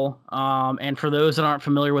Rumble, and for those that aren't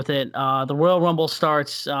familiar with it, the Royal Rumble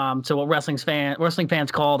starts so what wrestling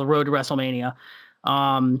fans call the road to WrestleMania.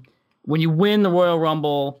 When you win the Royal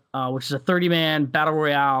Rumble, which is a 30-man battle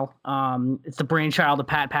royale, it's the brainchild of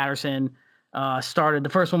Pat Patterson. The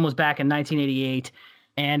first one was back in 1988,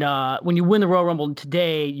 and when you win the Royal Rumble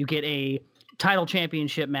today, you get a title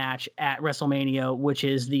championship match at WrestleMania, which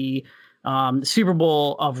is the Super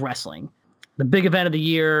Bowl of wrestling. The big event of the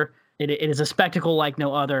year. It is a spectacle like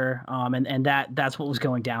no other, and that's what was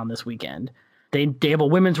going down this weekend. They have a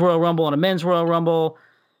women's Royal Rumble and a men's Royal Rumble.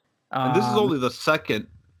 And this is only the second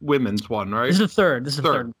women's one, right? This is the third. This is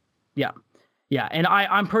the third. Yeah. And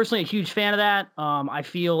I'm personally a huge fan of that. I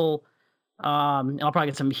feel, and I'll probably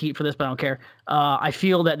get some heat for this, but I don't care. I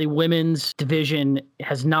feel that the women's division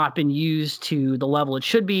has not been used to the level it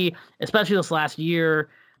should be, especially this last year.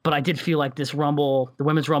 But I did feel like this Rumble, the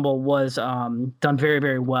women's Rumble, was done very,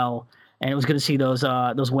 very well, and it was good to see those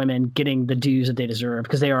women getting the dues that they deserve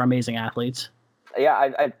because they are amazing athletes.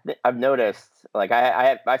 Yeah, I've noticed. Like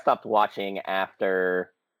I stopped watching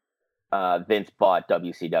after Vince bought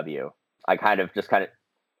WCW. I kind of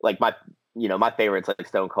like my favorites like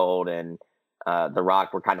Stone Cold and The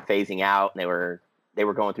Rock were kind of phasing out, and they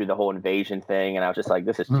were going through the whole invasion thing, and I was just like,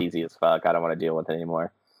 this is cheesy as fuck. I don't want to deal with it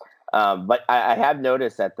anymore. But I have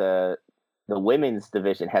noticed that the women's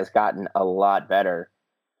division has gotten a lot better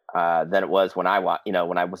than it was when I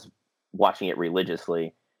was watching it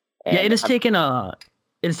religiously. And it has taken a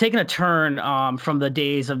turn from the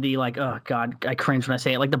days of the oh god, I cringe when I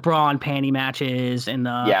say it, like the bra and panty matches and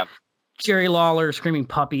the Jerry Lawler screaming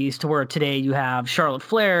puppies, to where today you have Charlotte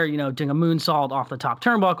Flair, doing a moonsault off the top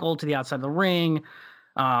turnbuckle to the outside of the ring.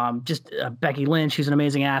 Becky Lynch, who's an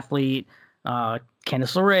amazing athlete.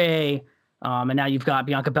 Candice LeRae, and now you've got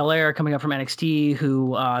Bianca Belair coming up from NXT,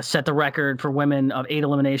 who set the record for women of 8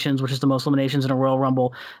 eliminations, which is the most eliminations in a Royal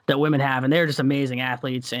Rumble that women have, and they're just amazing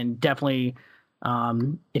athletes. And definitely,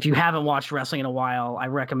 if you haven't watched wrestling in a while, I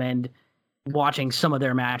recommend watching some of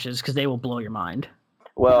their matches because they will blow your mind.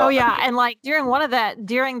 Well, and like during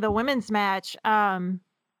the women's match,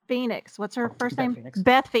 Phoenix, what's her first name? Phoenix.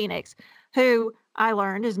 Beth Phoenix, who I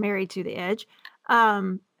learned is married to the Edge.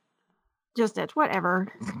 Just Edge, whatever.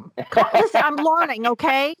 Listen, I'm learning,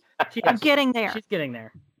 okay? I'm getting there. She's getting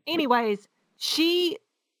there. Anyways, she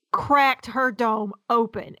cracked her dome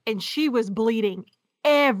open and she was bleeding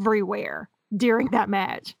everywhere during that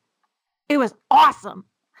match. It was awesome.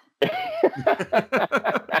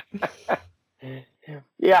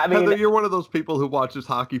 Yeah, I mean, Heather, you're one of those people who watches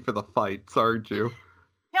hockey for the fights, aren't you?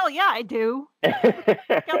 Hell yeah, I do. What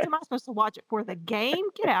else am I supposed to watch it for? The game?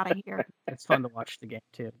 Get out of here. It's fun to watch the game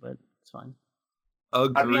too, but it's fine.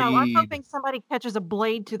 Agreed. I'm hoping somebody catches a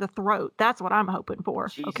blade to the throat. That's what I'm hoping for.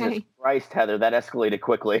 Jesus okay. Christ, Heather, that escalated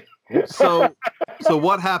quickly. So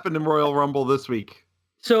what happened in Royal Rumble this week?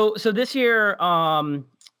 So this year, start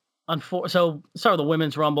with the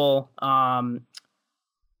Women's Rumble.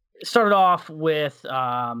 Started off with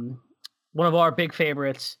one of our big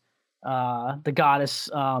favorites, the goddess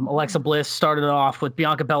Alexa Bliss. Started off with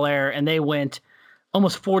Bianca Belair, and they went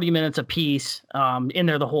almost 40 minutes apiece in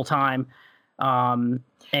there the whole time. But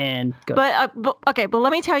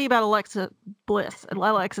let me tell you about Alexa's Bliss.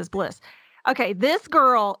 Okay, this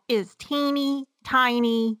girl is teeny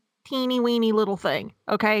weeny little thing.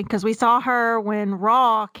 Okay, because we saw her when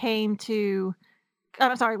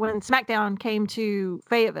SmackDown came to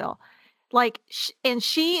Fayetteville. And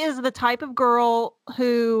she is the type of girl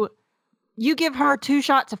who you give her 2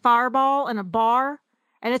 shots of Fireball in a bar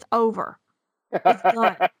and it's over. It's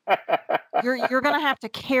done. You're gonna have to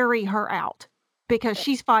carry her out because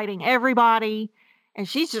she's fighting everybody, and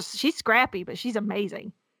she's scrappy, but she's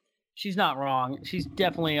amazing. She's not wrong. She's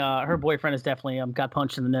definitely her boyfriend has definitely got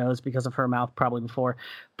punched in the nose because of her mouth probably before.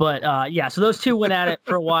 But so those two went at it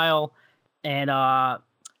for a while, and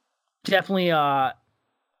definitely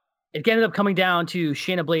it ended up coming down to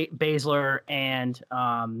Shayna Baszler and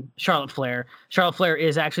Charlotte Flair. Charlotte Flair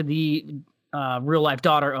is actually the real life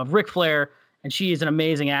daughter of Ric Flair, and she is an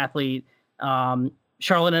amazing athlete.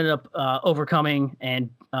 Charlotte ended up overcoming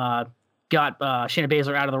and got Shayna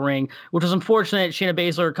Baszler out of the ring, which was unfortunate. Shayna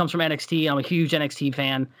Baszler comes from NXT. I'm a huge NXT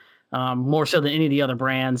fan, more so than any of the other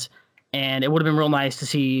brands. And it would have been real nice to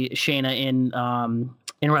see Shayna in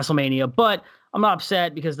WrestleMania. But I'm not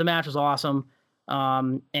upset because the match was awesome.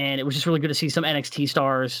 And it was just really good to see some NXT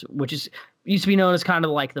stars, which used to be known as kind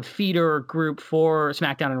of like the feeder group for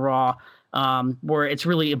SmackDown and Raw, where it's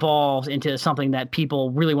really evolved into something that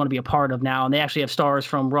people really want to be a part of now. And they actually have stars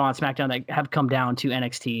from Raw and SmackDown that have come down to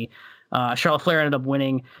NXT. Charlotte Flair ended up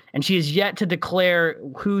winning, and she is yet to declare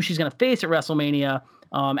who she's going to face at WrestleMania.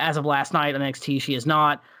 As of last night on NXT, she is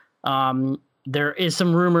not. There is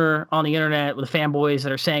some rumor on the internet with the fanboys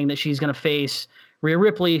that are saying that she's going to face Rhea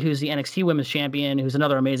Ripley, who's the NXT Women's Champion, who's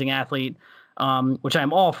another amazing athlete, which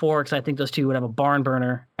I'm all for because I think those two would have a barn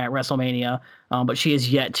burner at WrestleMania. But she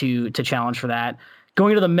is yet to challenge for that.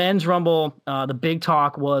 Going to the Men's Rumble, the big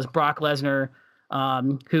talk was Brock Lesnar,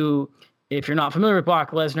 who, if you're not familiar with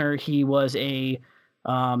Brock Lesnar, he was a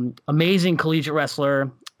amazing collegiate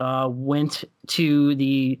wrestler, went to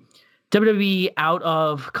the WWE out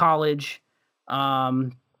of college,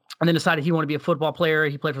 and then decided he wanted to be a football player.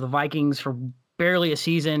 He played for the Vikings for barely a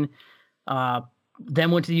season,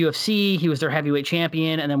 then went to the UFC. He was their heavyweight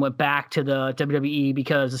champion, and then went back to the WWE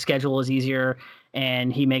because the schedule is easier,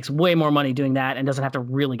 and he makes way more money doing that and doesn't have to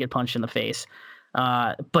really get punched in the face.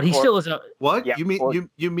 But he still is a... What? Yeah, you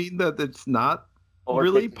mean that it's not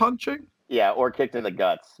really punching? Yeah, or kicked in the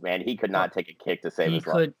guts, man. He could not take a kick to save his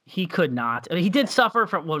life. He could not. I mean, he did suffer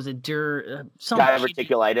from, what was it,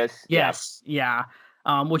 diverticulitis? Yes, yeah.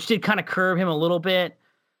 Which did kind of curb him a little bit.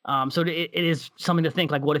 So it is something to think,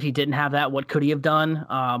 like, what if he didn't have that? What could he have done?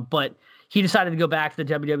 But he decided to go back to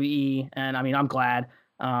the WWE, and I mean, I'm glad,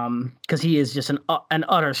 because he is just an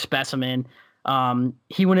utter specimen.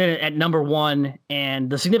 He went in at number 1, and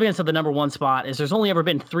the significance of the number 1 spot is there's only ever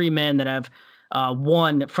been 3 men that have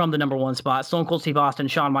won from the number 1 spot: Stone Cold Steve Austin,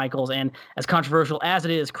 Shawn Michaels, and as controversial as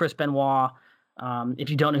it is, Chris Benoit. If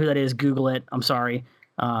you don't know who that is, Google it. I'm sorry.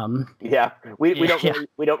 We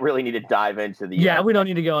don't really need to dive into the we don't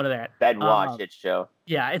need to go into that Benoit shit show.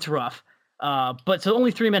 Yeah, it's rough. But so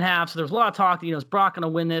only 3 men have. So there's a lot of talk that, is Brock going to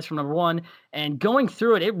win this from number 1? And going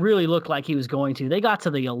through it, it really looked like he was going to. They got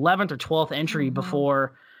to the 11th or 12th entry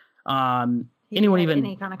before any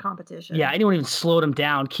kind of competition. Yeah, anyone even slowed him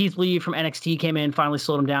down. Keith Lee from NXT came in, finally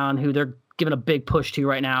slowed him down, who they're giving a big push to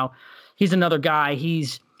right now. He's another guy.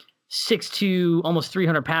 He's 6'2", almost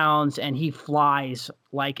 300 pounds, and he flies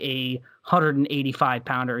like a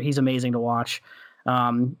 185-pounder. He's amazing to watch.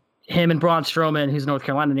 Him and Braun Strowman, who's a North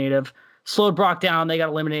Carolina native, slowed Brock down. They got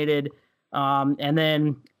eliminated. And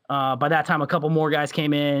then by that time, a couple more guys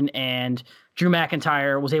came in, and Drew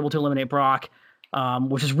McIntyre was able to eliminate Brock,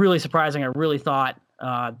 which is really surprising. I really thought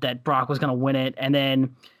that Brock was going to win it. And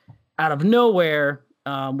then out of nowhere,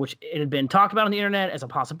 which it had been talked about on the internet as a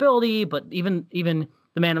possibility, but even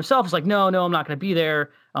the man himself was like, no, I'm not going to be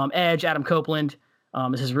there. Edge, Adam Copeland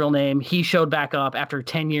is his real name. He showed back up after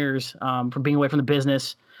 10 years from being away from the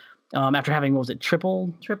business, after having, what was it,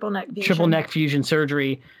 triple neck fusion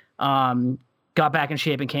surgery. Got back in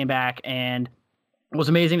shape and came back, and it was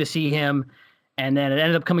amazing to see him. And then it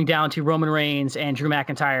ended up coming down to Roman Reigns and Drew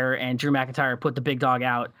McIntyre, and Drew McIntyre put the big dog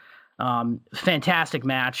out. Fantastic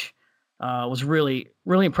match. Was really,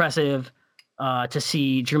 really impressive to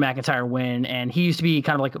see Drew McIntyre win. And he used to be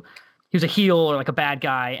kind of like, he was a heel or like a bad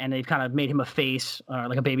guy, and they've kind of made him a face, or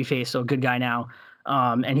like a baby face, so a good guy now.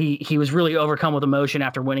 And he was really overcome with emotion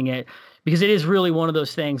after winning it, because it is really one of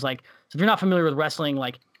those things, like, so if you're not familiar with wrestling,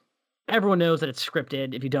 like, everyone knows that it's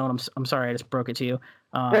scripted. If you don't, I'm sorry, I just broke it to you.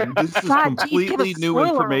 This is completely new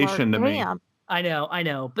information to me. I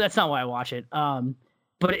know, but that's not why I watch it.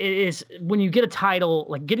 But it is, when you get a title,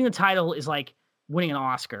 like, getting the title is like winning an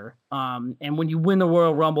Oscar. And when you win the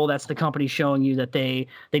Royal Rumble, that's the company showing you that they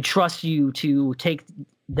trust you to take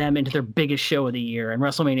them into their biggest show of the year, and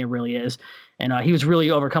WrestleMania really is. And he was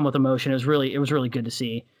really overcome with emotion. It was really good to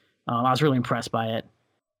see. I was really impressed by it.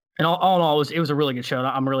 And all in all, it was a really good show.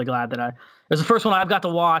 I'm really glad that it was the first one I've got to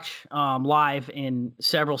watch live in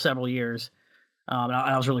several years. And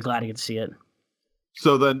I was really glad to get to see it.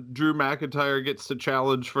 So then Drew McIntyre gets to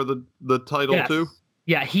challenge for the title too?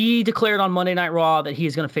 Yeah, he declared on Monday Night Raw that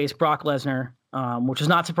he's going to face Brock Lesnar, which is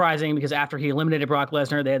not surprising, because after he eliminated Brock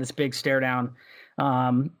Lesnar, they had this big stare down.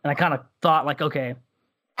 And I kind of thought, like, okay,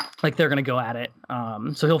 like, they're going to go at it.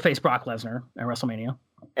 So he'll face Brock Lesnar at WrestleMania.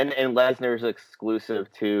 And Lesnar's exclusive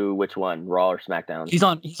to which one, Raw or SmackDown? He's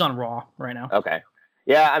on Raw right now. Okay.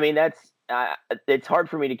 Yeah, I mean, that's it's hard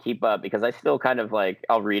for me to keep up, because I still kind of, like,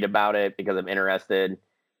 I'll read about it because I'm interested.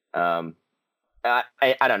 I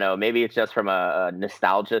don't know. Maybe it's just from a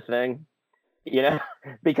nostalgia thing,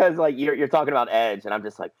 because, like, you're talking about Edge, and I'm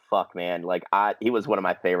just like, fuck, man. Like, he was one of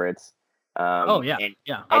my favorites.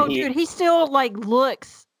 Dude, he still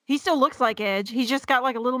looks like Edge. He's just got,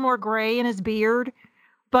 like, a little more gray in his beard,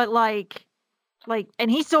 but like, and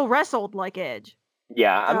he still wrestled like Edge.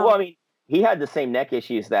 Yeah, I mean, he had the same neck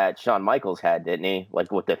issues that Shawn Michaels had, didn't he?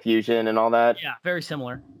 Like, with the fusion and all that. Yeah, very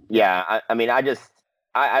similar. Yeah, I mean,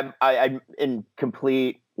 I'm in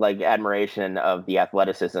complete, like, admiration of the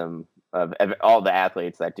athleticism of all the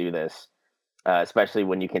athletes that do this, especially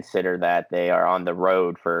when you consider that they are on the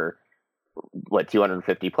road for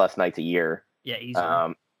 250 plus nights a year. Yeah,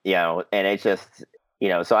 easily. And it's just,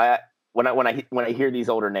 so when I hear these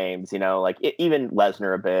older names, like even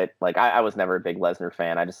Lesnar a bit, like I was never a big Lesnar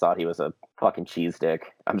fan. I just thought he was a fucking cheese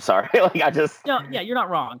dick. I'm sorry. Like No, yeah, you're not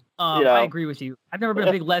wrong. I agree with you. I've never been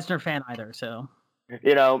a big Lesnar fan either. So,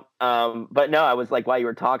 but no, I was like, while you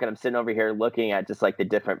were talking, I'm sitting over here looking at just like the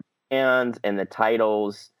different bands and the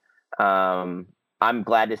titles. I'm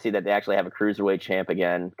glad to see that they actually have a cruiserweight champ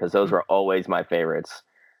again, because those were always my favorites.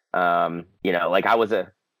 Like I was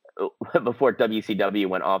before WCW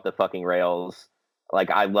went off the fucking rails, like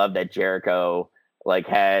I loved that Jericho like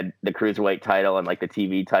had the cruiserweight title and like the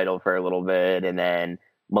TV title for a little bit, and then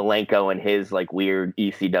Malenko and his like weird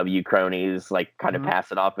ECW cronies like kind of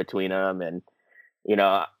pass it off between them. And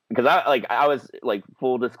because I was like,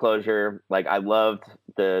 full disclosure, like I loved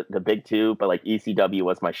the big two, but like ECW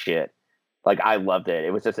was my shit. Like I loved it.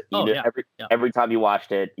 It was just every time you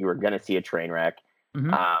watched it, you were gonna see a train wreck.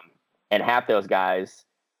 And half those guys,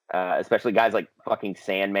 especially guys like fucking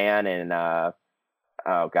Sandman and oh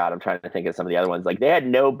god, I'm trying to think of some of the other ones. Like they had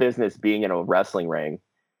no business being in a wrestling ring.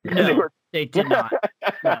 No, they did not.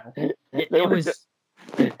 No.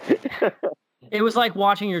 It was like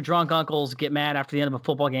watching your drunk uncles get mad after the end of a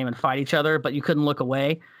football game and fight each other, but you couldn't look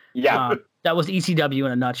away. Yeah, that was ECW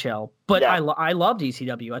in a nutshell. But I loved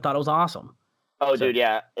ECW. I thought it was awesome. Oh, dude,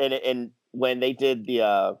 yeah. And when they did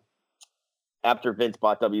the after Vince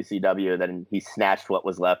bought WCW, then he snatched what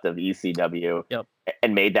was left of ECW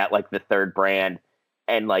and made that like the third brand.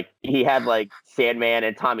 And like he had like Sandman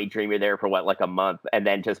and Tommy Dreamer there for like a month, and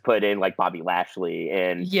then just put in like Bobby Lashley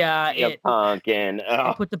and Punk and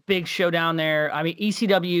put the big showdown there. I mean,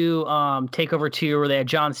 ECW Takeover 2, where they had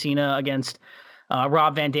John Cena against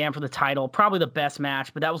Rob Van Dam for the title, probably the best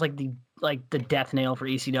match, but that was like the death nail for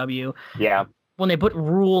ECW. Yeah, when they put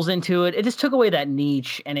rules into it, it just took away that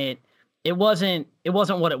niche, and it wasn't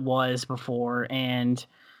what it was before, and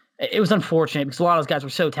it was unfortunate because a lot of those guys were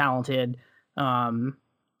so talented.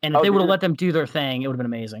 And if they would have let them do their thing, it would have been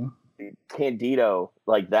amazing. Candido,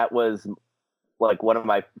 like that was like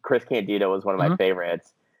Chris Candido was one of my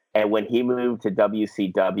favorites. And when he moved to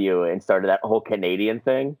WCW and started that whole Canadian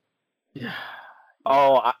thing,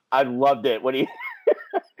 I loved it when he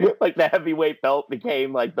like the heavyweight belt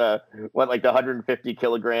became like the 150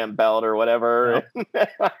 kilogram belt or whatever.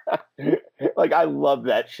 Like I love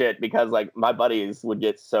that shit because like my buddies would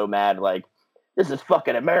get so mad, like, this is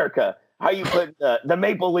fucking America. How you put the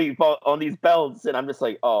maple leaf on these belts? And I'm just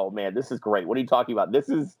like, oh man, this is great. What are you talking about? This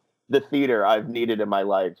is the theater I've needed in my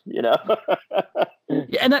life, Yeah,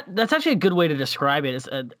 and that's actually a good way to describe it. It's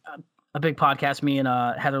a big podcast me and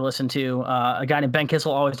Heather listen to. A guy named Ben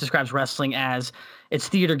Kissel always describes wrestling as it's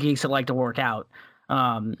theater geeks that like to work out.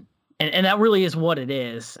 And that really is what it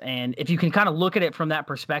is. And if you can kind of look at it from that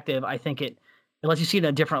perspective, I think it lets you see it in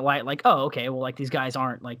a different light. Like, oh, okay, well, like these guys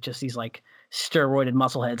aren't like just these like steroided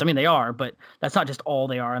muscle heads. I mean, they are, but that's not just all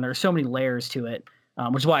they are. And there's so many layers to it,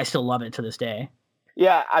 which is why I still love it to this day.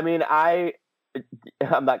 Yeah, I mean, I'm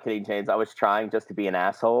not kidding, James. I was trying just to be an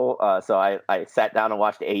asshole. So I sat down and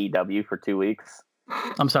watched AEW for 2 weeks.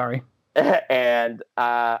 I'm sorry. And,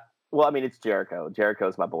 well, I mean, it's Jericho.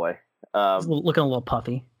 Jericho's my boy. He's looking a little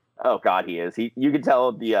puffy. Oh God, he is. You can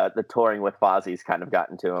tell the touring with Fozzie's kind of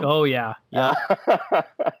gotten to him. Oh yeah.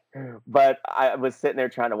 But I was sitting there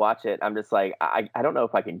trying to watch it. I'm just like, I don't know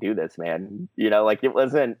if I can do this, man. Like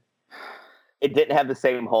it didn't have the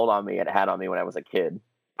same hold on me it had on me when I was a kid.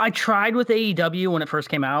 I tried with AEW when it first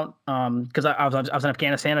came out, because I was in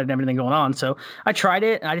Afghanistan. I didn't have anything going on, so I tried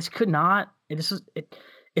it, and I just could not. It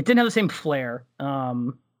didn't have the same flair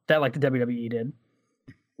that like the WWE did.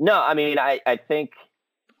 No, I mean, I think.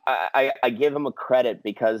 I give them a credit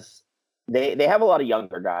because they have a lot of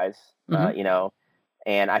younger guys,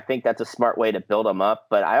 and I think that's a smart way to build them up.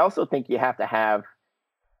 But I also think you have to have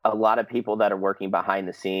a lot of people that are working behind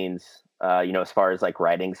the scenes, as far as like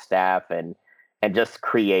writing staff and just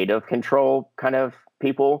creative control kind of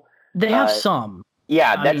people. They have some.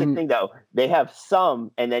 Yeah, that's the thing though. They have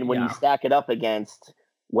some, and then when you stack it up against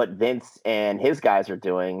what Vince and his guys are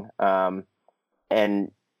doing,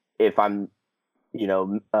 and if I'm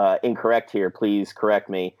incorrect here, please correct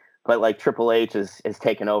me. But like Triple H has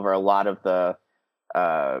taken over a lot of the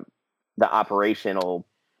operational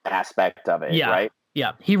aspect of it, right?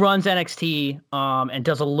 Yeah, he runs NXT and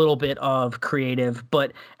does a little bit of creative.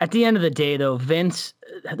 But at the end of the day, though, Vince,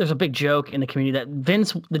 there's a big joke in the community that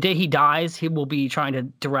Vince, the day he dies, he will be trying to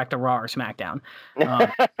direct a Raw or SmackDown.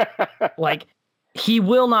 Like, he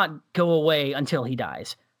will not go away until he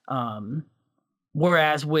dies.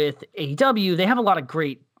 Whereas with AEW, they have a lot of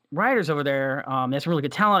great writers over there. They have some really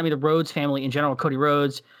good talent. I mean, the Rhodes family in general, Cody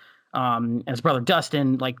Rhodes, and his brother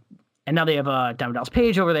Dustin, like, and now they have Diamond Dallas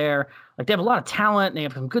Page over there. Like, they have a lot of talent. They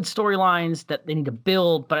have some good storylines that they need to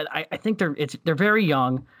build. But I think they're very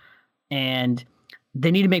young, and they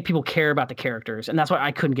need to make people care about the characters. And that's why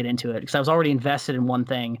I couldn't get into it, because I was already invested in one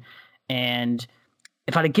thing. And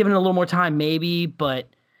if I'd have given it a little more time, maybe, but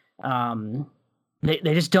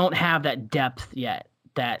they just don't have that depth yet,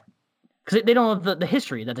 because they don't have the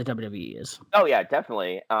history that the WWE is. Oh yeah,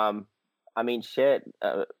 definitely. I mean, shit.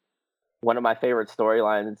 One of my favorite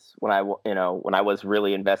storylines when I was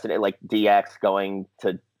really invested in, like, DX going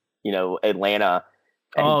to, Atlanta.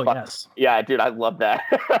 Yes. Yeah, dude, I love that.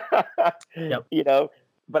 Yep.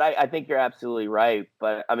 But I think you're absolutely right.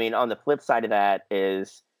 But I mean, on the flip side of that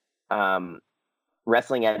is,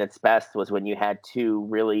 wrestling at its best was when you had two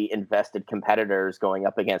really invested competitors going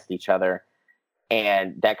up against each other.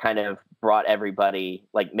 And that kind of brought everybody,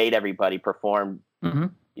 like, made everybody perform,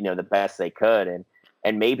 the best they could.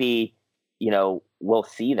 And maybe, we'll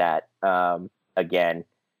see that again.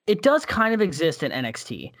 It does kind of exist in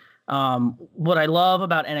NXT. What I love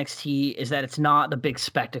about NXT is that it's not the big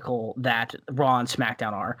spectacle that Raw and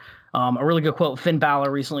SmackDown are. A really good quote, Finn Balor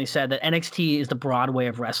recently said that NXT is the Broadway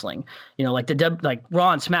of wrestling. Like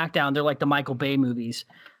Raw and SmackDown, they're like the Michael Bay movies.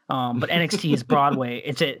 But NXT is Broadway.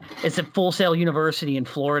 It's a Full Sail University in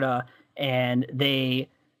Florida, and they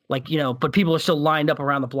but people are still lined up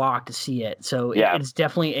around the block to see it. So it's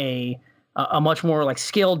definitely a much more like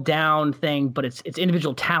scaled down thing, but it's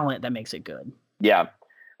individual talent that makes it good. Yeah.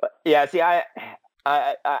 Yeah. See,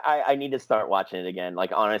 I need to start watching it again.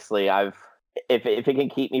 Like, honestly, if it can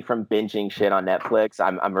keep me from binging shit on Netflix,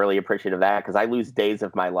 I'm really appreciative of that, because I lose days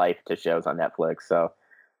of my life to shows on Netflix. So,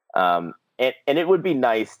 and it would be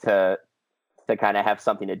nice to kind of have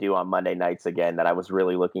something to do on Monday nights again that I was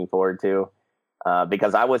really looking forward to,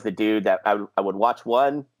 because I was the dude that I would watch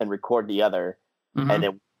one and record the other, and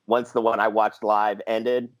then once the one I watched live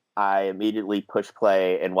ended, I immediately push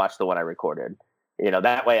play and watch the one I recorded.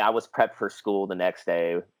 That way I was prepped for school the next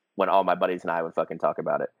day when all my buddies and I would fucking talk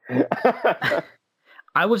about it.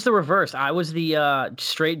 I was the reverse. I was the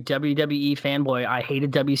straight WWE fanboy. I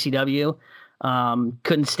hated WCW.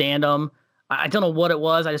 Couldn't stand them. I don't know what it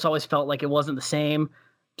was. I just always felt like it wasn't the same.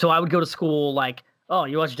 So I would go to school like, oh,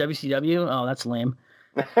 you watch WCW? Oh, that's lame.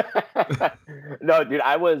 No, dude,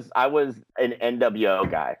 I was an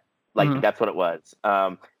NWO guy. Like, that's what it was.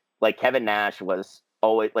 Like, Kevin Nash was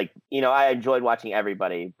always, like, I enjoyed watching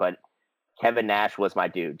everybody, but Kevin Nash was my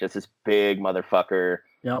dude. Just this big motherfucker,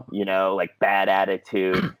 like, bad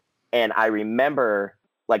attitude. And I remember,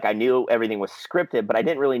 like, I knew everything was scripted, but I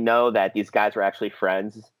didn't really know that these guys were actually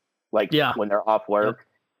friends, like, when they're off work. Yep.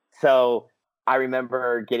 So I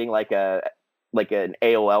remember getting like an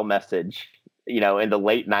AOL message, in the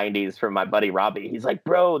late 90s from my buddy Robbie. He's like,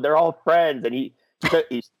 bro, they're all friends. And he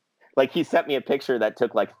sent me a picture that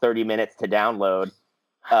took like 30 minutes to download.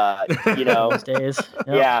 Those days.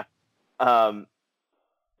 Yep. Yeah.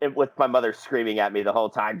 With my mother screaming at me the whole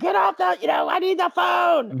time, get off that, I need the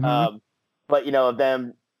phone. But of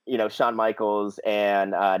them, Shawn Michaels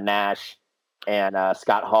and Nash and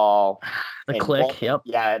Scott Hall. The Clique, yep.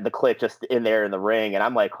 Yeah, the Clique just in there in the ring. And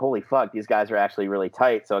I'm like, holy fuck, these guys are actually really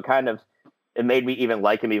tight. So it made me even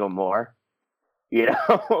like him even more,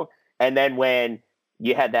 And then when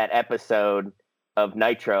you had that episode of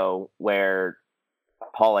Nitro where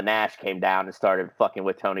Paul and Nash came down and started fucking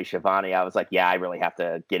with Tony Schiavone, I was like, yeah, I really have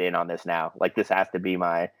to get in on this now. Like, this has to be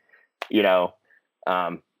my, because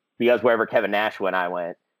wherever Kevin Nash went, I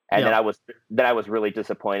went. And then I was really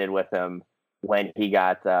disappointed with him when he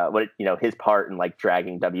got his part in like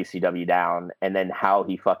dragging WCW down, and then how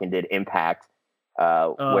he fucking did Impact.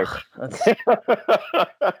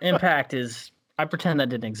 Impact is, I pretend that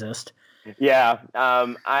didn't exist. Yeah.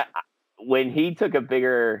 When he took a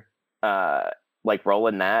bigger like role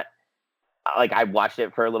in that, like, I watched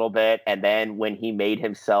it for a little bit, and then when he made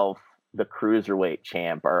himself the cruiserweight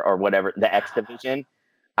champ or whatever, the X division,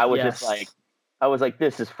 I was just like,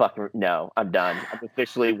 this is fucking, no, I'm done. I'm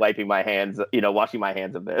officially wiping my hands, washing my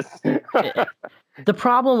hands of this. The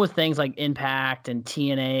problem with things like Impact and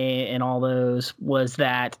TNA and all those was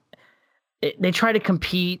that they try to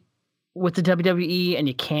compete with the WWE, and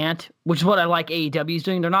you can't, which is what I like AEW is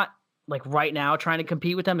doing. They're not like right now trying to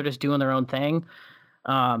compete with them. They're just doing their own thing,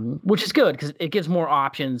 which is good because it gives more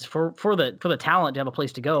options for the talent to have a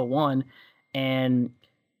place to go, one, and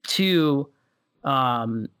two,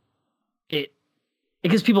 it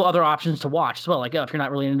gives people other options to watch as well. Like, if you're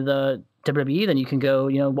not really into the WWE, then you can go,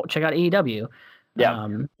 check out AEW.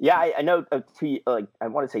 Yeah, I know. I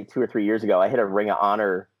want to say 2 or 3 years ago, I hit a Ring of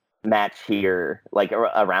Honor match here, like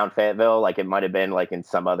around Fayetteville. Like it might have been like in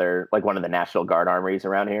some other, like one of the National Guard armories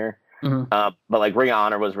around here. Mm-hmm. But like Ring of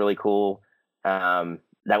Honor was really cool.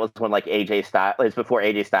 That was when like AJ Styles, it was before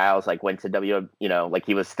AJ Styles like went to like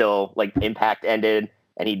he was still like Impact ended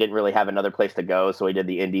and he didn't really have another place to go. So he did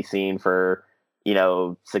the indie scene for,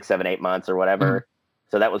 6, 7, 8 months or whatever.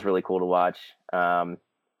 Mm-hmm. So that was really cool to watch.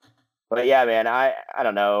 But yeah, man, I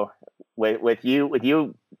don't know. With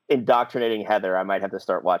you indoctrinating Heather, I might have to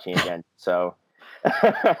start watching again. So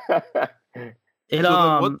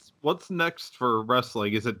what's next for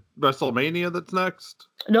wrestling? Is it WrestleMania that's next?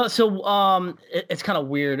 No, so it's kind of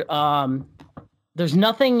weird. There's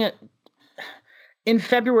nothing in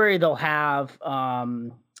February. They'll have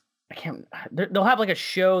they'll have like a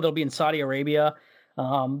show that'll be in Saudi Arabia.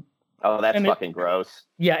 Oh, that's fucking gross.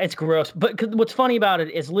 Yeah, it's gross. But what's funny about it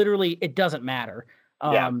is literally it doesn't matter.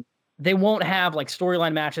 They won't have like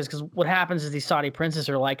storyline matches because what happens is these Saudi princes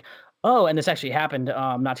are like, oh, and this actually happened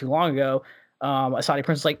not too long ago. A Saudi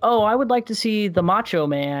prince is like, oh, I would like to see the Macho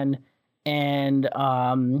Man, and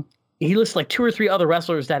he lists like 2 or 3 other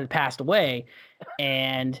wrestlers that had passed away,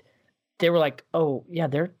 and they were like, oh yeah,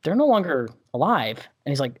 they're no longer alive,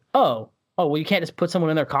 and he's like, oh, well, you can't just put someone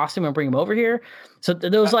in their costume and bring them over here. So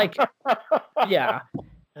those like, yeah,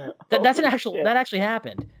 that actually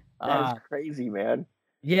happened. That's crazy, man.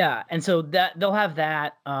 Yeah, and so that they'll have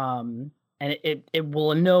that, and it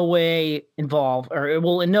will in no way involve, or it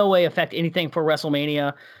will in no way affect anything for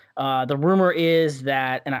WrestleMania. The rumor is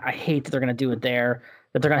that, and I hate that they're going to do it there,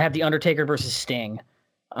 that they're going to have The Undertaker versus Sting.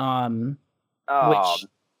 Which,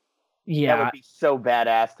 yeah, that would be so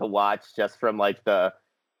badass to watch just from like the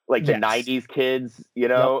 90s kids,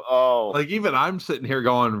 Yep. Oh, like even I'm sitting here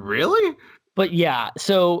going, really? But yeah,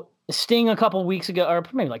 so Sting a couple weeks ago, or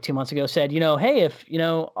maybe like 2 months ago, said, hey, if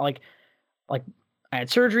like I had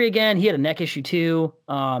surgery again. He had a neck issue too,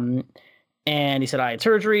 and he said I had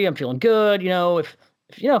surgery. I'm feeling good.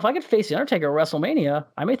 If I could face the Undertaker at WrestleMania,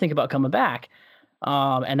 I may think about coming back.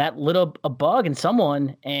 And that lit a bug in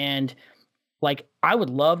someone, and like I would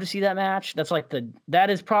love to see that match. That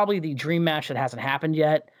is probably the dream match that hasn't happened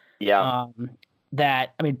yet. Yeah.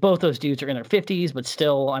 Both those dudes are in their 50s, but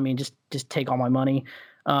still, just take all my money.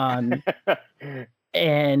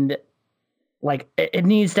 And like it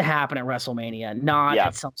needs to happen at WrestleMania, not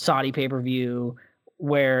at some Saudi pay-per-view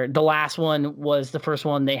where the last one was the first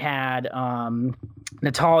one they had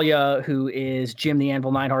Natalya, who is Jim the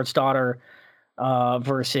Anvil Neidhart's daughter,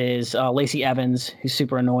 versus Lacey Evans, who's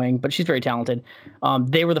super annoying, but she's very talented.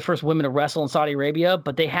 They were the first women to wrestle in Saudi Arabia,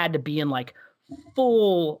 but they had to be in like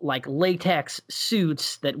full like latex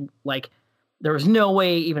suits that like there was no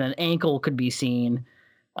way even an ankle could be seen.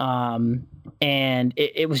 And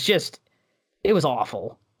it was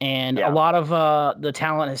awful. And a lot of the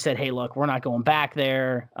talent has said, hey, look, we're not going back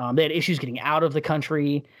there. They had issues getting out of the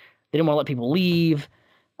country. They didn't want to let people leave.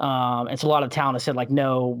 And so a lot of talent has said, like,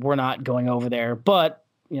 no, we're not going over there. But,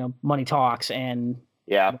 money talks. And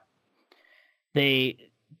they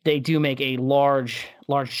do make a large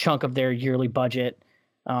chunk of their yearly budget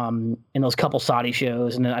in those couple Saudi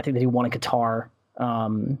shows. And then I think they do one in Qatar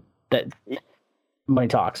that money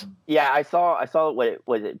talks. Yeah, I saw what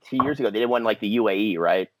was it 2 years ago? They did one like the UAE,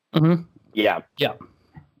 right? Mm-hmm. Yeah.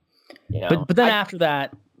 But then after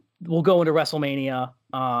that, we'll go into WrestleMania,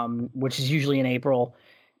 which is usually in April,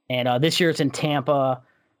 and this year it's in Tampa,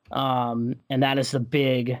 and that is the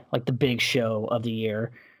big show of the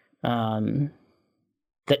year,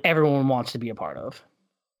 that everyone wants to be a part of.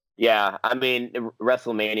 Yeah,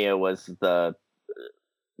 WrestleMania was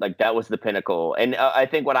that was the pinnacle. And I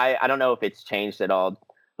think I don't know if it's changed at all,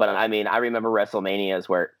 but I remember WrestleManias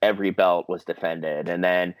where every belt was defended. And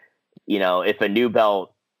then, if a new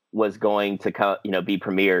belt was going to come, be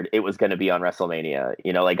premiered, it was going to be on WrestleMania.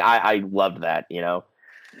 I loved that, It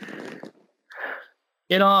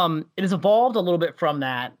has evolved a little bit from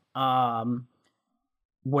that,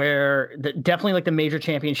 where definitely like the major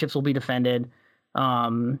championships will be defended.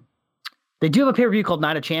 They do have a pay-per-view called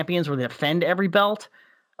Night of Champions where they defend every belt.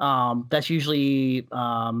 That's usually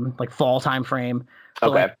like fall time frame.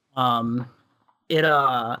 So, okay.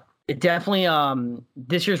 It definitely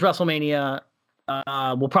this year's WrestleMania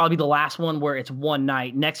will probably be the last one where it's one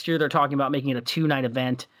night. Next year they're talking about making it a 2-night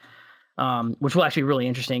event, which will actually be really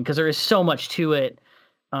interesting because there is so much to it.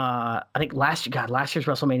 I think last year's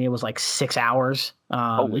WrestleMania was like 6 hours.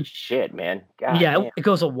 Holy shit, man! God, yeah, man. It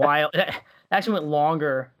goes a while. It actually went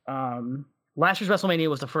longer. Last year's WrestleMania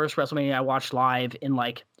was the first WrestleMania I watched live in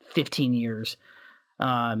like 15 years.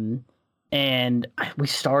 And we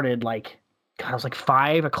started like God, it was like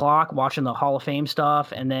 5 o'clock watching the Hall of Fame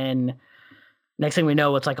stuff. And then next thing we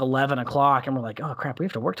know, it's like 11 o'clock and we're like, oh crap, we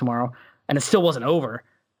have to work tomorrow. And it still wasn't over.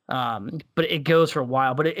 But it goes for a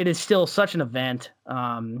while, but it is still such an event.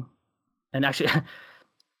 And actually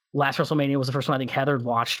last WrestleMania was the first one I think Heather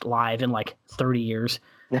watched live in like 30 years.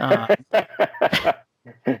 But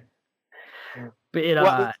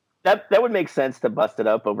well, that would make sense to bust it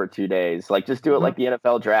up over 2 days. Like, just do it like the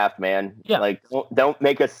NFL draft, man. Yeah. Like, don't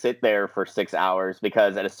make us sit there for 6 hours,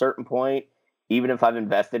 because at a certain point, even if I've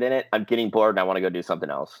invested in it, I'm getting bored and I want to go do something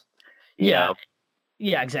else. You know?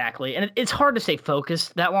 Yeah, exactly. And it's hard to stay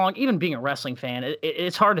focused that long. Even being a wrestling fan,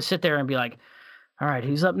 it's hard to sit there and be like, all right,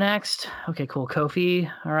 who's up next? Okay, cool.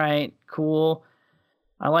 Kofi. All right, cool.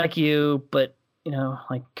 I like you, but, you know,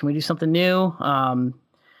 like, can we do something new?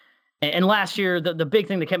 And last year, the big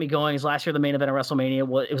thing that kept me going is last year the main event of WrestleMania, it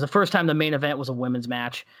was the first time the main event was a women's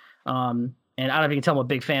match. And I don't know if you can tell I'm a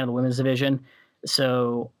big fan of the women's division.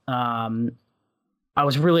 So I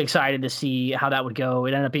was really excited to see how that would go.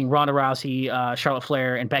 It ended up being Ronda Rousey, Charlotte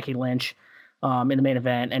Flair, and Becky Lynch in the main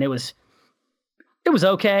event. And it was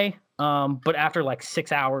okay. But after like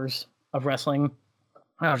 6 hours of wrestling,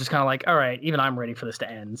 I was just kind of like, all right, even I'm ready for this to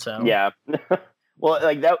end. So yeah. Well,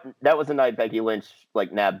 like that was the night Becky Lynch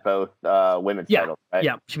like nabbed both women's titles, right?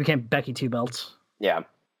 Yeah, she became Becky Two Belts. Yeah.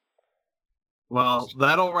 Well,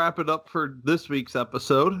 that'll wrap it up for this week's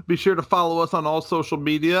episode. Be sure to follow us on all social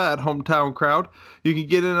media at Hometown Crowd. You can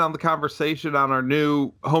get in on the conversation on our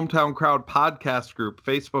new Hometown Crowd podcast group,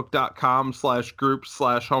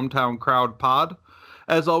 facebook.com/group/Hometown Crowd Pod.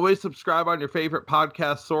 As always, subscribe on your favorite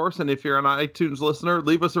podcast source. And if you're an iTunes listener,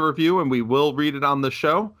 leave us a review and we will read it on the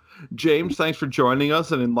show. James, thanks for joining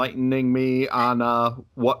us and enlightening me on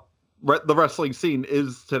what the wrestling scene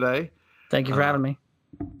is today. Thank you for having me.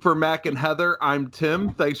 For Mac and Heather, I'm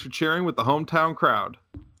Tim. Thanks for cheering with the Hometown Crowd.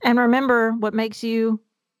 And remember, what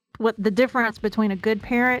the difference between a good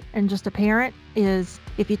parent and just a parent is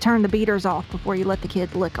if you turn the beaters off before you let the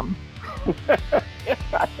kids lick them.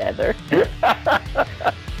 Heather.